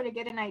to sort of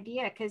get an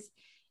idea, because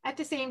at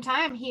the same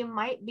time he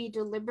might be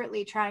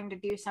deliberately trying to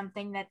do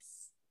something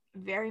that's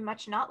very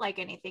much not like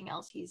anything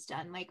else he's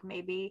done. Like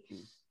maybe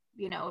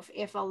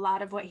if a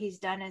lot of what he's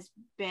done has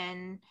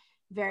been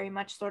very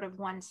much sort of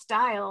one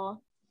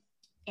style,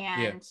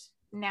 and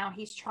now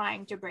he's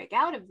trying to break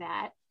out of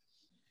that.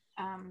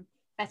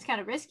 That's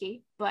kind of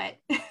risky, but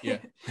yeah.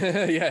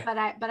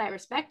 but I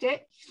respect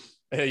it.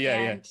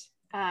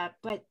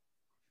 But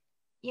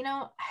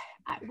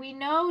we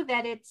know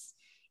that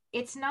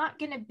it's not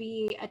going to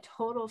be a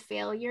total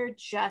failure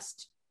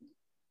just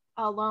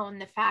alone.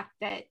 The fact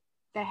that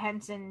the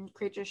Henson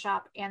Creature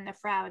Shop and the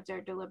Frauds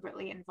are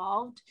deliberately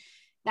involved,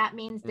 that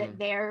means that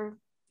they're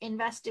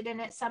invested in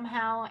it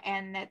somehow,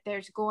 and that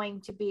there's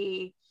going to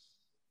be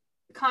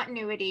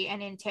continuity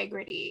and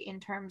integrity in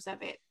terms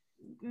of it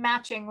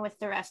matching with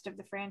the rest of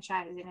the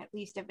franchise in at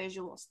least a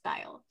visual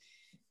style.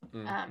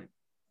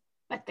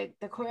 But the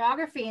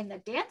choreography and the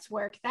dance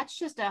work, that's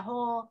just a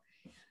whole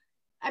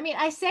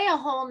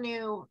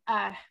new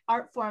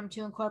art form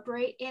to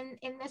incorporate in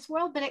this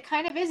world, but it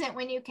kind of isn't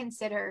when you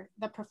consider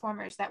the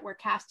performers that were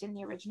cast in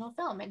the original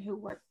film and who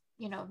were,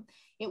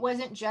 it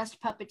wasn't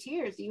just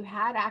puppeteers. You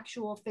had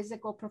actual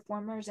physical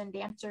performers and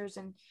dancers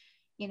and,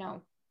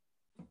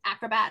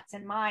 acrobats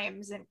and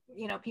mimes and,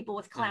 people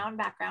with clown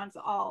backgrounds,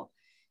 all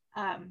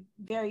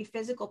very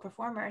physical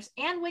performers.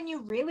 And when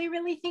you really,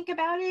 really think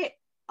about it,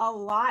 a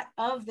lot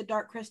of the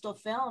Dark Crystal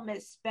film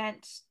is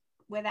spent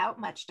without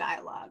much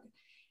dialogue.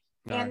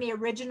 No. And the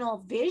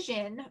original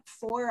vision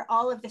for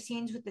all of the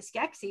scenes with the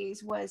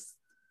Skeksis was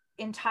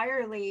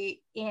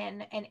entirely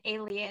in an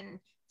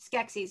alien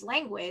Skeksis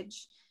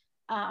language.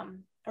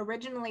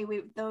 Originally,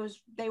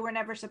 they were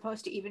never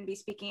supposed to even be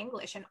speaking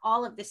English, and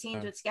all of the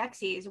scenes with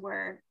Skeksis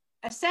were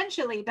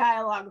essentially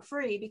dialogue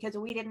free because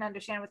we didn't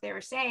understand what they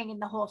were saying,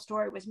 and the whole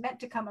story was meant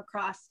to come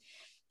across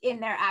in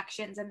their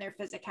actions and their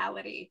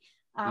physicality.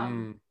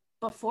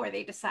 Before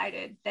they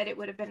decided that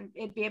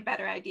it'd be a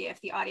better idea if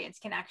the audience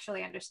can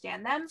actually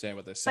understand them. Understand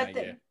what they're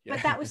saying,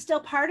 but that was still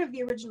part of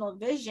the original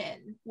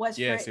vision, was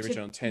for it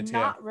to intent,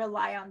 not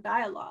rely on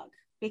dialogue.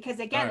 Because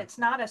again, it's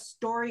not a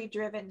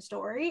story-driven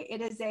story.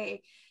 It is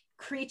a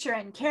creature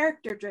and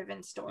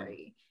character-driven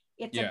story.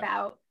 It's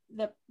about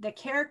the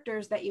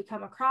characters that you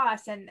come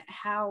across and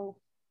how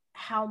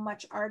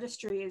much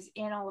artistry is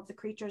in all of the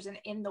creatures and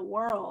in the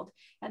world,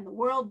 and the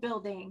world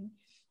building.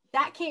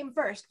 That came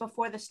first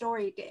before the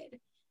story did.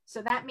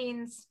 So that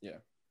means,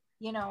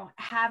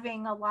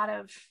 having a lot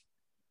of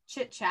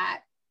chit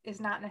chat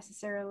is not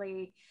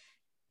necessarily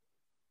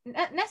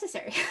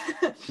necessary.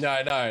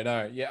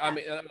 No. Yeah. I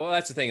mean, well,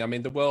 that's the thing. I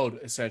mean, the world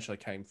essentially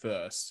came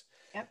first.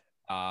 Yep.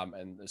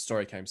 And the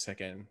story came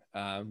second.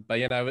 But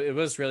it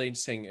was really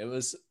interesting. It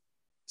was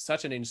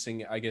such an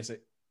interesting, I guess,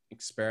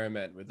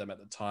 experiment with them at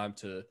the time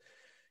to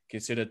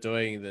consider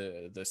doing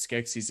the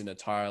Skeksis in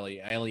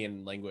entirely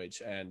alien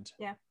language, and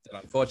that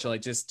unfortunately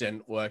just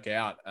didn't work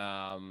out.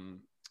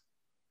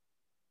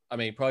 I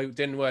mean, probably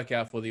didn't work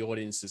out for the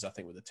audiences. I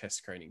think with the test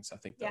screenings, I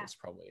think that was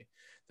probably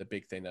the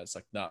big thing. That's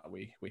like, no,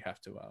 we have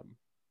to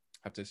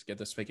get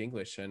to speak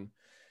English, and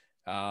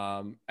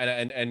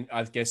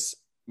I guess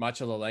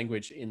much of the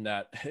language in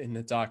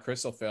the Dark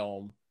Crystal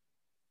film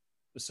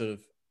was sort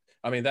of,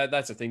 I mean,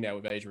 that's the thing now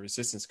with Age of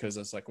Resistance, because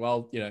it's like,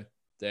 well,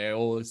 they're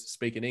all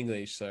speaking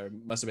English, so it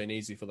must have been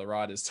easy for the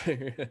writers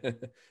to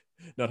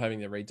not having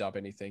to redub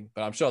anything.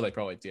 But I'm sure they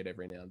probably did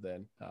every now and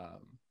then.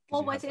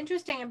 Well, what's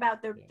interesting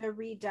about the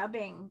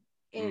redubbing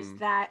is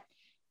that,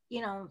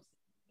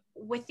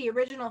 with the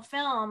original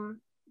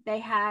film, they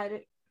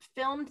had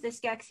filmed the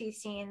Skeksis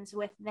scenes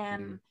with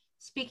them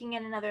speaking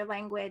in another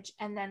language.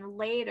 And then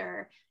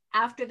later,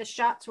 after the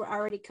shots were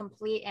already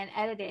complete and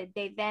edited,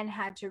 they then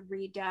had to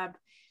redub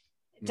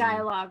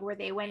dialogue where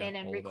they went in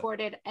and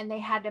recorded, and they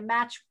had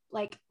to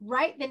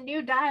write the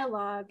new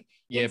dialogue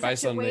in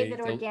such a way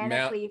that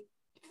organically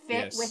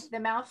fit with the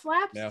mouth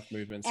flaps, mouth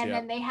movements, and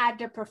then they had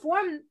to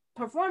perform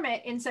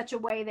it in such a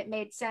way that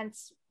made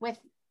sense with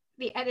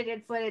the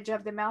edited footage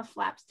of the mouth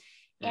flaps.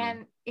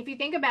 And if you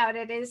think about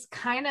it, it is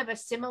kind of a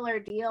similar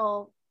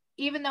deal,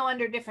 even though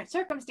under different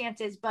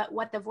circumstances, but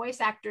what the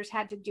voice actors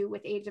had to do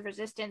with Age of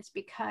Resistance,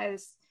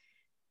 because,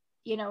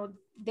 you know,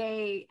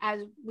 they,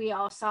 as we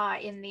all saw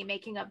in the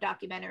making of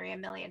documentary a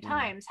million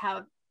times,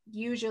 how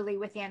usually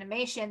with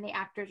animation, the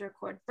actors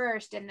record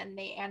first and then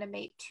they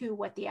animate to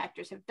what the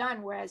actors have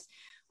done. Whereas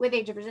with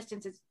Age of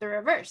Resistance, it's the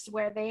reverse,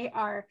 where they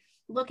are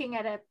looking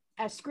at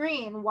a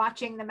screen,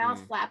 watching the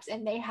mouth flaps,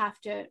 and they have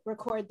to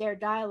record their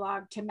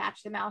dialogue to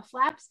match the mouth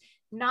flaps.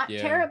 Not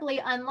terribly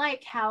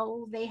unlike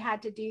how they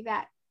had to do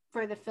that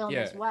for the film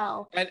as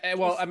well. And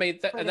well, I mean,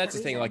 that's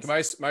the thing. Like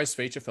most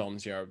feature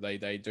films, you know,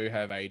 they do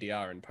have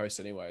ADR in post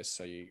anyways.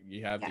 So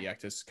you have the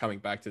actors coming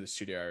back to the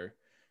studio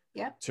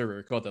to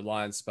record the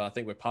lines. But I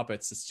think with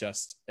puppets,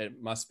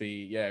 it must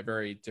be a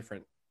very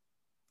different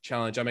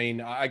challenge. I mean,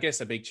 I guess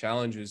a big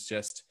challenge is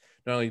just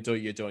not only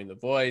you're doing the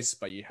voice,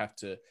 but you have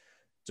to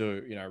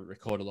do, you know,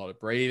 record a lot of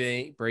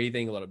breathing,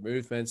 a lot of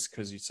movements,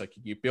 because it's like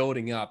you're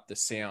building up the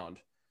sound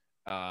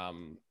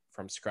from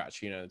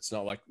scratch. You know, it's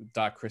not like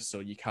Dark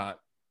Crystal. You can't,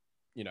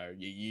 you know,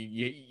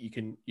 you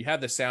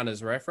have the sound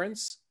as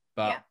reference,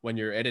 but when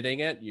you're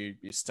editing it, you're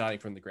starting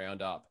from the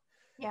ground up.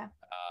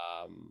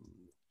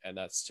 And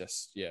that's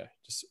just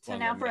so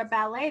now for a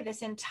ballet,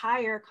 this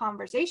entire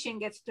conversation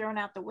gets thrown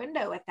out the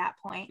window at that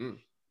point.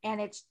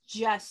 And it's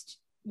just,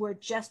 we're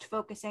just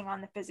focusing on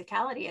the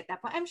physicality at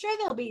that point. I'm sure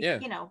there'll be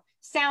you know,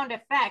 sound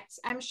effects.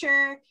 I'm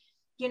sure,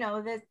 you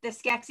know, the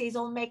Skeksis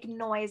will make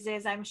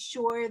noises. I'm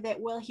sure that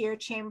we'll hear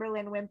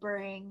Chamberlain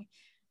whimpering.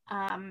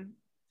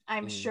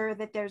 I'm sure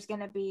that there's going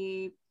to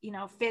be, you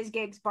know,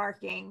 Fizgigs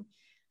barking.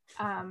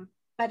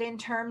 But in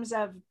terms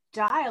of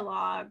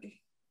dialogue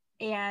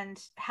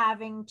and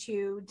having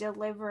to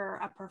deliver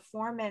a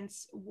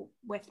performance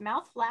with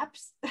mouth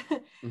flaps,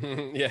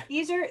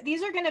 these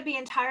are going to be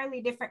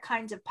entirely different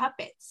kinds of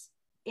puppets.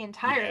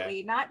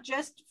 Not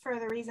just for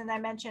the reason I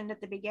mentioned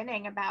at the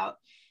beginning about,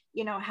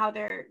 you know, how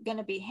they're going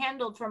to be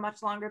handled for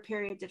much longer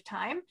periods of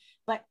time,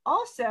 but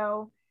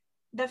also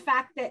the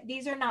fact that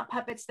these are not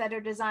puppets that are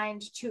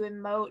designed to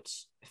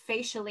emote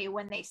facially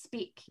when they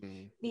speak.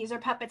 These are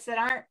puppets that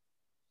aren't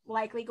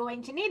likely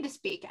going to need to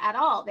speak at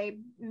all. They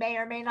may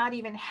or may not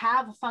even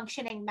have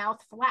functioning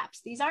mouth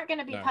flaps. These aren't going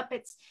to be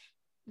puppets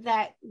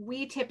that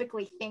we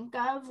typically think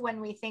of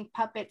when we think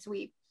puppets.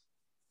 We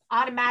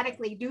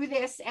automatically do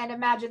this and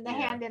imagine the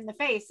hand in the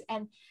face,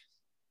 and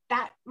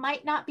that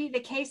might not be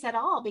the case at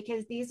all,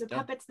 because these are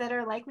puppets that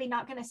are likely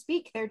not going to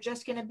speak. They're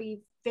just going to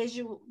be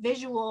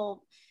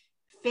visual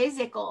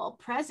physical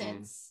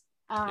presence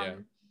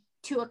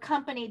to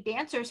accompany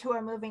dancers who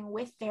are moving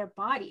with their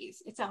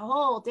bodies. It's a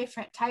whole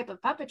different type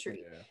of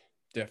puppetry.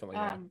 Definitely.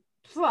 I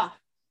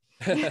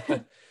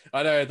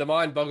know, the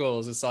mind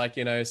boggles. It's like,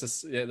 you know, it's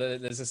just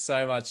there's just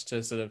so much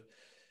to sort of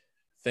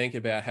think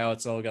about how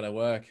it's all going to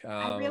work.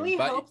 I really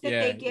hope that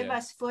they give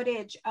us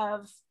footage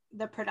of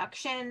the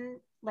production,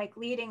 like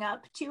leading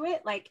up to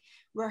it, like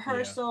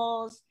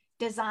rehearsals,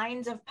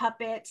 designs of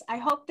puppets. I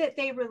hope that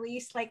they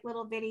release like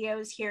little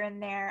videos here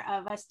and there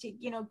of us to,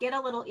 you know, get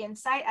a little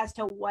insight as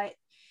to what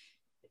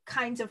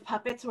kinds of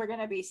puppets we're going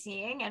to be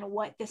seeing and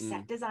what the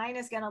set design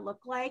is going to look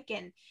like,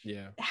 and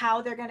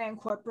how they're going to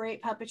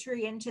incorporate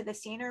puppetry into the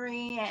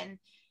scenery, and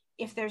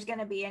if there's going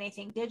to be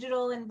anything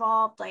digital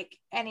involved, like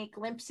any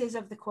glimpses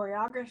of the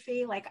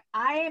choreography. Like,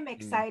 I am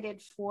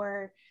excited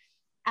for,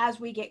 as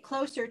we get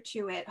closer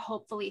to it,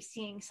 hopefully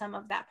seeing some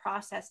of that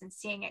process and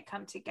seeing it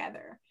come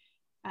together.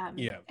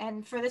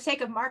 And for the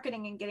sake of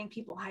marketing and getting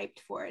people hyped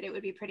for it, it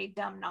would be pretty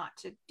dumb not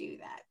to do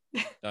that.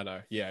 I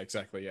know. Yeah,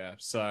 exactly. Yeah.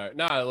 So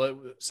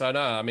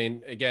I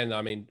mean, again,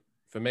 I mean,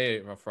 for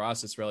me, for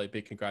us, it's really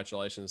big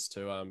congratulations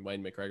to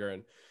Wayne McGregor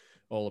and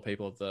all the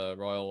people of the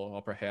Royal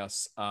Opera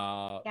House.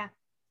 For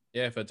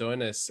doing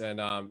this.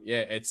 And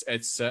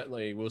it's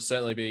certainly, we'll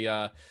certainly be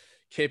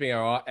keeping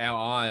our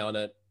eye on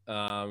it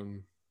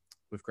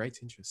with great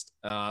interest.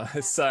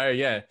 It's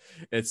very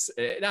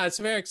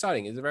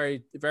exciting. It's a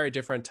very, very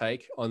different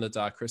take on the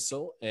Dark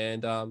Crystal,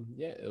 and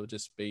it'll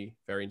just be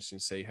very interesting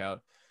to see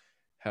how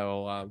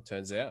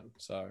turns out.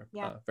 So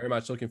very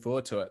much looking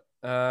forward to it.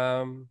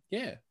 I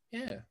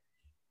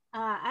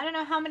don't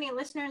know how many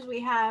listeners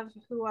we have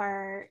who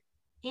are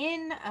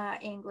in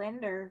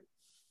England, or,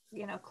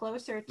 you know,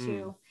 closer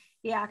to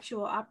the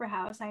actual opera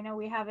house. I know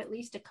we have at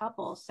least a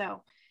couple,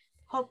 so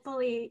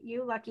hopefully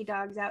you lucky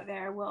dogs out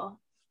there will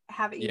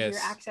have easier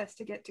access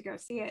to get to go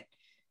see it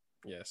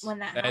when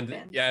that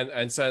happens.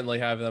 And certainly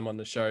have them on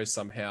the show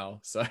somehow,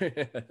 so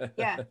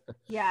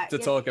to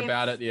talk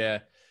about it.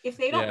 If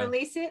they don't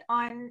release it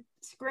on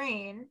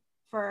screen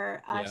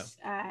for us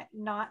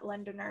not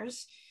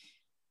Londoners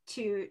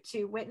to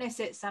witness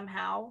it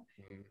somehow,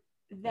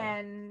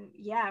 then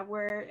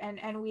we're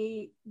and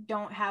we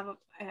don't have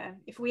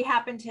if we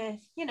happen to,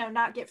 you know,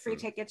 not get free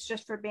tickets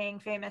just for being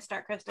famous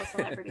Dark Crystal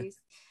celebrities,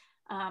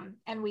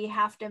 and we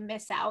have to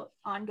miss out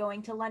on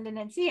going to London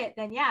and see it,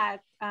 then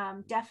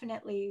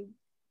definitely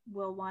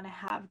we'll want to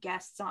have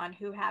guests on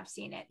who have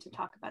seen it to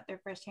talk about their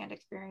firsthand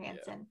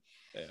experience. And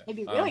it'd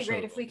be really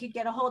great if we could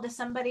get a hold of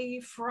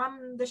somebody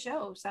from the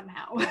show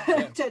somehow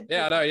to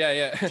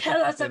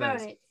tell us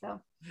about it.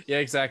 So yeah,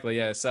 exactly.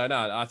 Yeah. So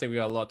no, I think we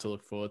got a lot to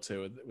look forward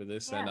to with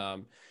this.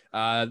 And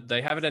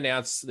they haven't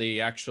announced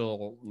the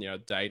actual,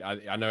 date.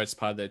 I know it's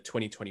part of the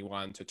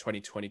 2021 to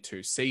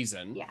 2022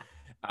 season. Yeah.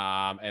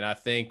 And I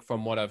think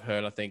from what I've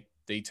heard, I think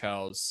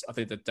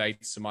the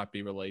dates might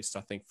be released,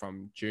 I think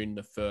from June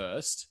the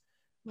 1st.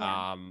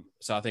 Yeah.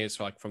 So I think it's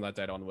like from that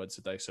date onwards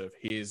that they sort of,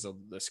 here's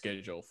the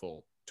schedule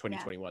for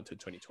 2021 to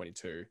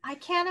 2022. I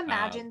can't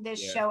imagine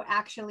this show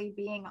actually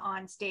being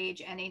on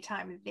stage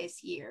anytime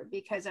this year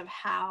because of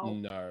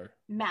how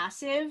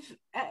massive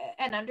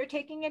an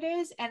undertaking it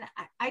is. And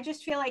I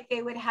just feel like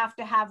they would have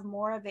to have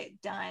more of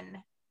it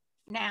done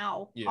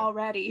now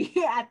already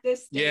at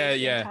this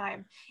stage in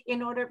time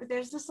in order.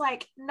 There's just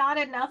like not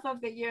enough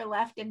of the year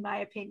left, in my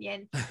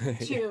opinion,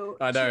 to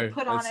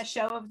put on a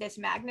show of this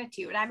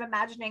magnitude. I'm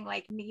imagining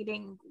like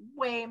needing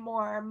way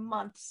more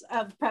months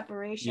of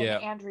preparation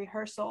and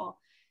rehearsal.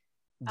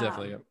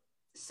 Definitely.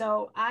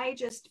 So I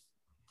just,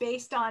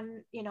 based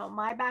on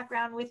my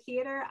background with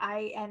theater,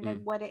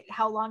 and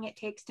how long it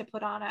takes to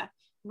put on a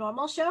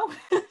normal show,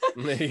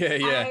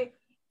 I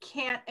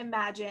can't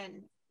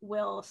imagine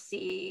we'll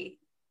see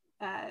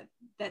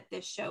that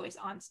this show is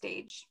on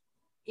stage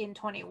in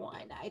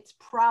 21. It's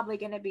probably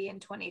going to be in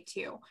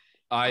 22.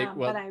 I hope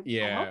not.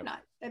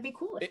 That'd be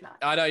cool if not.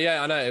 I know.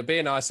 It'd be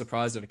a nice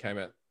surprise if it came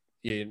out.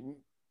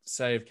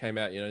 Say if it came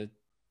out,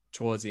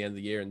 towards the end of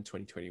the year in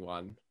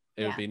 2021.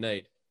 It would be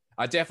neat.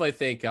 I definitely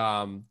think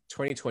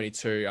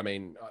 2022. I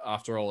mean,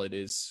 after all,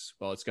 it's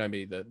going to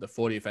be the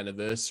 40th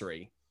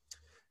anniversary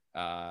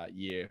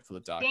year for the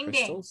Dark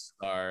Crystals.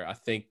 So I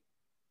think,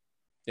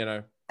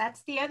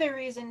 that's the other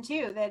reason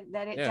too,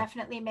 that it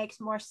definitely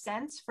makes more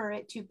sense for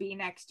it to be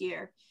next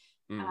year.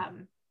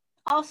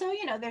 Also,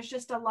 there's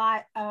just a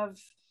lot of,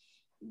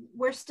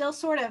 we're still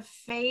sort of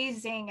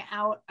phasing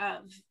out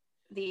of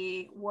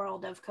the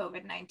world of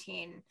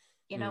COVID-19.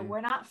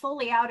 We're not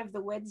fully out of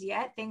the woods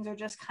yet. Things are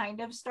just kind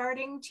of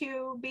starting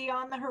to be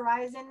on the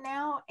horizon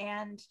now.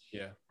 And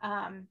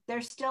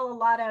there's still a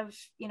lot of,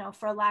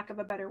 for lack of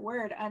a better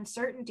word,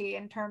 uncertainty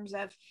in terms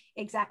of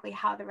exactly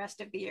how the rest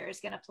of the year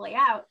is going to play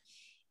out.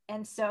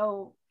 And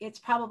so it's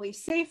probably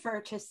safer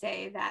to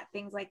say that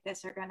things like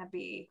this are going to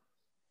be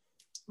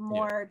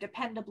more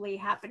dependably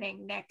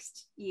happening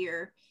next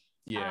year.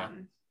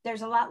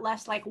 There's a lot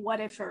less like what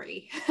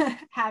if-ery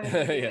having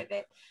to do with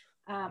it.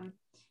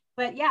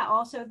 But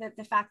also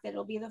the fact that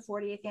it'll be the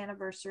 40th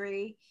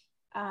anniversary.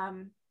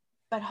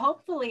 But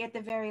hopefully at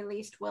the very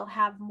least, we'll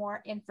have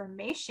more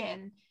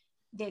information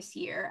this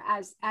year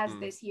as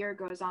this year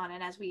goes on.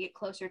 And as we get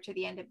closer to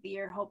the end of the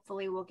year,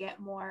 hopefully we'll get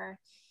more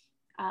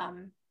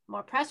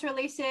press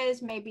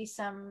releases, maybe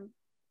some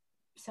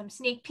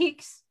sneak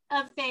peeks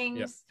of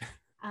things.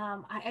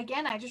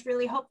 I just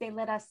really hope they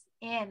let us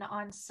in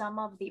on some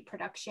of the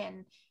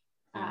production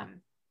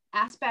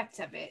aspects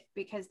of it,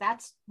 because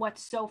that's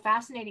what's so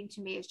fascinating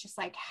to me. Is just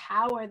like,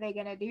 how are they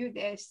going to do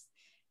this?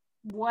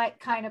 What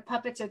kind of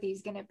puppets are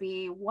these going to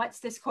be? What's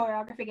this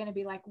choreography going to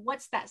be like?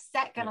 What's that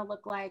set going to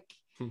look like?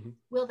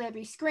 Will there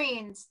be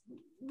screens?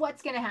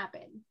 What's going to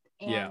happen?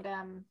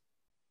 And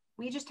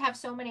we just have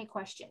so many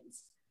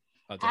questions,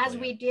 as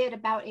we did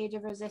about Age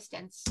of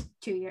Resistance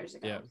 2 years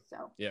ago.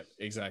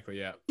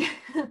 Exactly.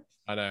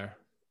 I know.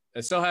 I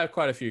still have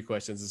quite a few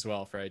questions as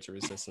well for Age of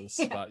Resistance,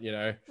 but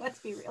let's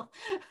be real.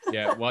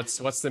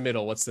 What's the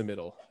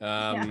middle?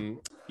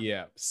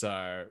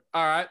 So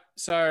all right,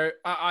 so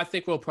I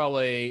think we'll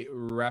probably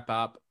wrap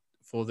up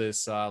for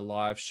this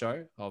live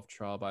show of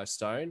Trial by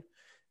Stone.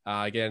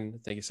 Again,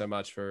 thank you so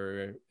much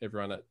for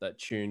everyone that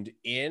tuned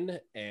in,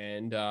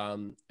 and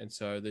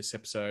so this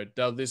episode,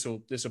 this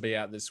will be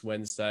out this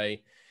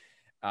Wednesday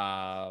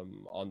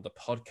on the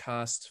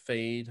podcast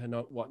feed and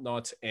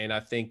whatnot. And I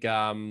think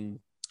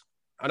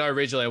I know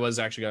originally I was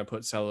actually going to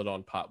put Salad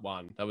on Part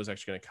 1. That was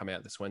actually going to come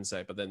out this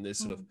Wednesday, but then this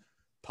sort of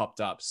popped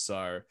up.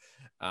 So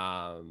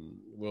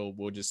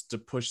we'll just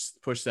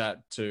push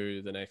that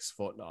to the next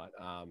fortnight.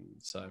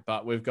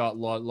 But we've got a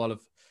lot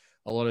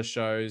of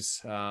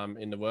shows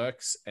in the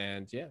works,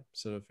 and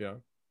sort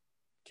of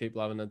keep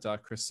loving the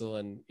Dark Crystal,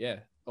 and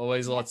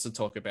always lots to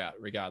talk about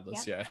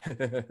regardless.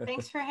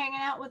 Thanks for hanging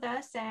out with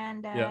us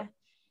and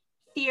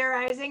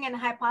theorizing and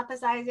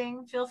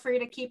hypothesizing. Feel free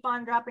to keep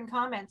on dropping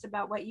comments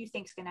about what you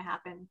think is going to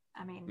happen.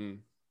 I mean,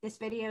 this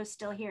video is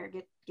still here.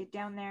 Get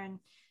down there and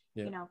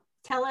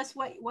tell us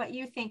what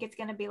you think it's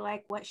going to be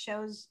like. What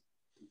shows,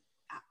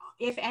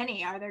 if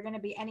any, are there going to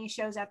be any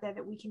shows out there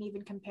that we can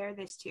even compare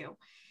this to?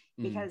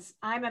 Because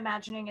I'm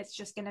imagining it's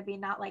just going to be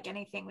not like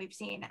anything we've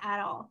seen at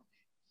all.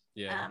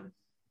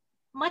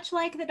 Much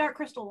like the Dark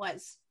Crystal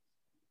was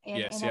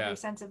in every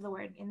sense of the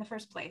word in the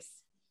first place.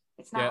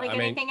 It's not like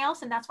anything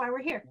else, and that's why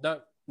we're here.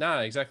 No,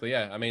 exactly.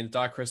 I mean,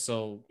 Dark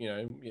Crystal,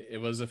 it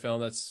was a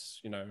film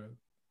that's,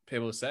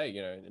 people say,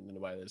 in a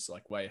way that's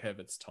like way ahead of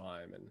its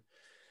time.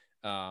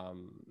 And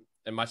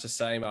and much the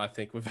same, I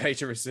think, with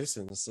Age of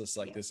Resistance. It's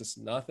like there's just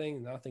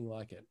nothing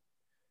like it.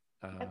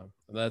 And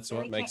that's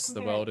Really what makes can't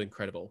the compare world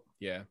incredible.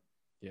 Yeah.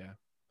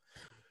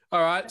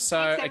 All right. So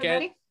Thanks, again,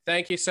 everybody.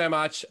 thank you so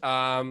much.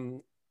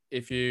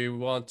 If you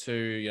want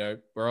to,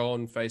 we're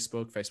on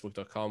Facebook,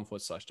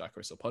 facebook.com/Dark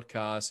Crystal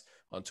Podcast,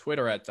 on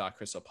Twitter at Dark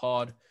Crystal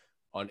Pod,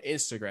 on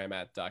Instagram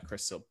at Dark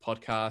Crystal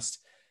Podcast,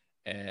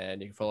 and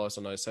you can follow us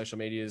on those social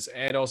medias.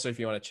 And also, if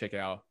you want to check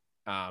our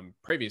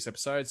previous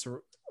episodes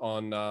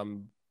on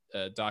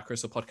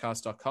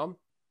darkcrystalpodcast.com,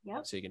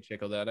 Yep. so you can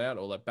check all that out,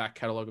 all that back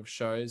catalog of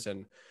shows.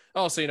 And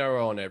also,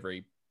 we're on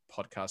every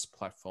podcast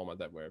platform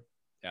that we're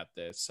out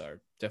there, so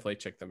definitely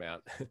check them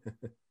out.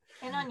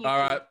 And on YouTube. All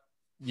right.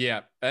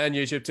 Yeah, and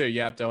YouTube too.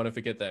 Yeah, don't want to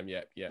forget them.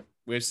 Yeah.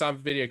 We have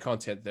some video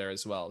content there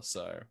as well.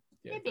 So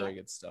yeah, Maybe. very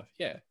good stuff.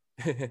 Yeah.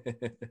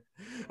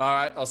 All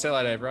right, I'll see you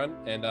later, everyone,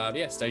 and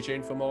stay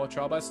tuned for more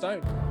Trial by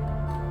Stone.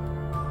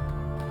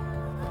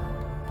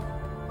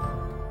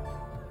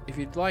 If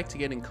you'd like to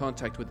get in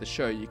contact with the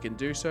show, you can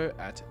do so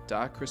at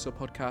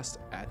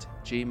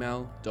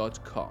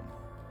darkcrystalpodcast@gmail.com.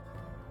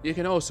 You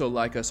can also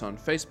like us on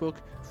Facebook,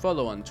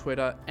 follow on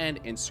Twitter and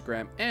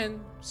Instagram,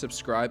 and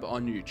subscribe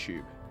on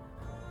YouTube.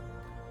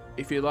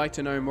 If you'd like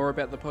to know more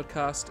about the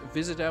podcast,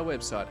 visit our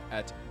website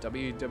at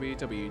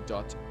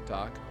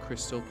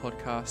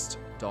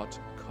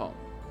www.darkcrystalpodcast.com.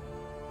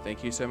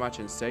 Thank you so much,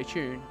 and stay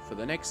tuned for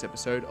the next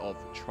episode of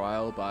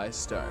Trial by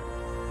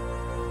Stone.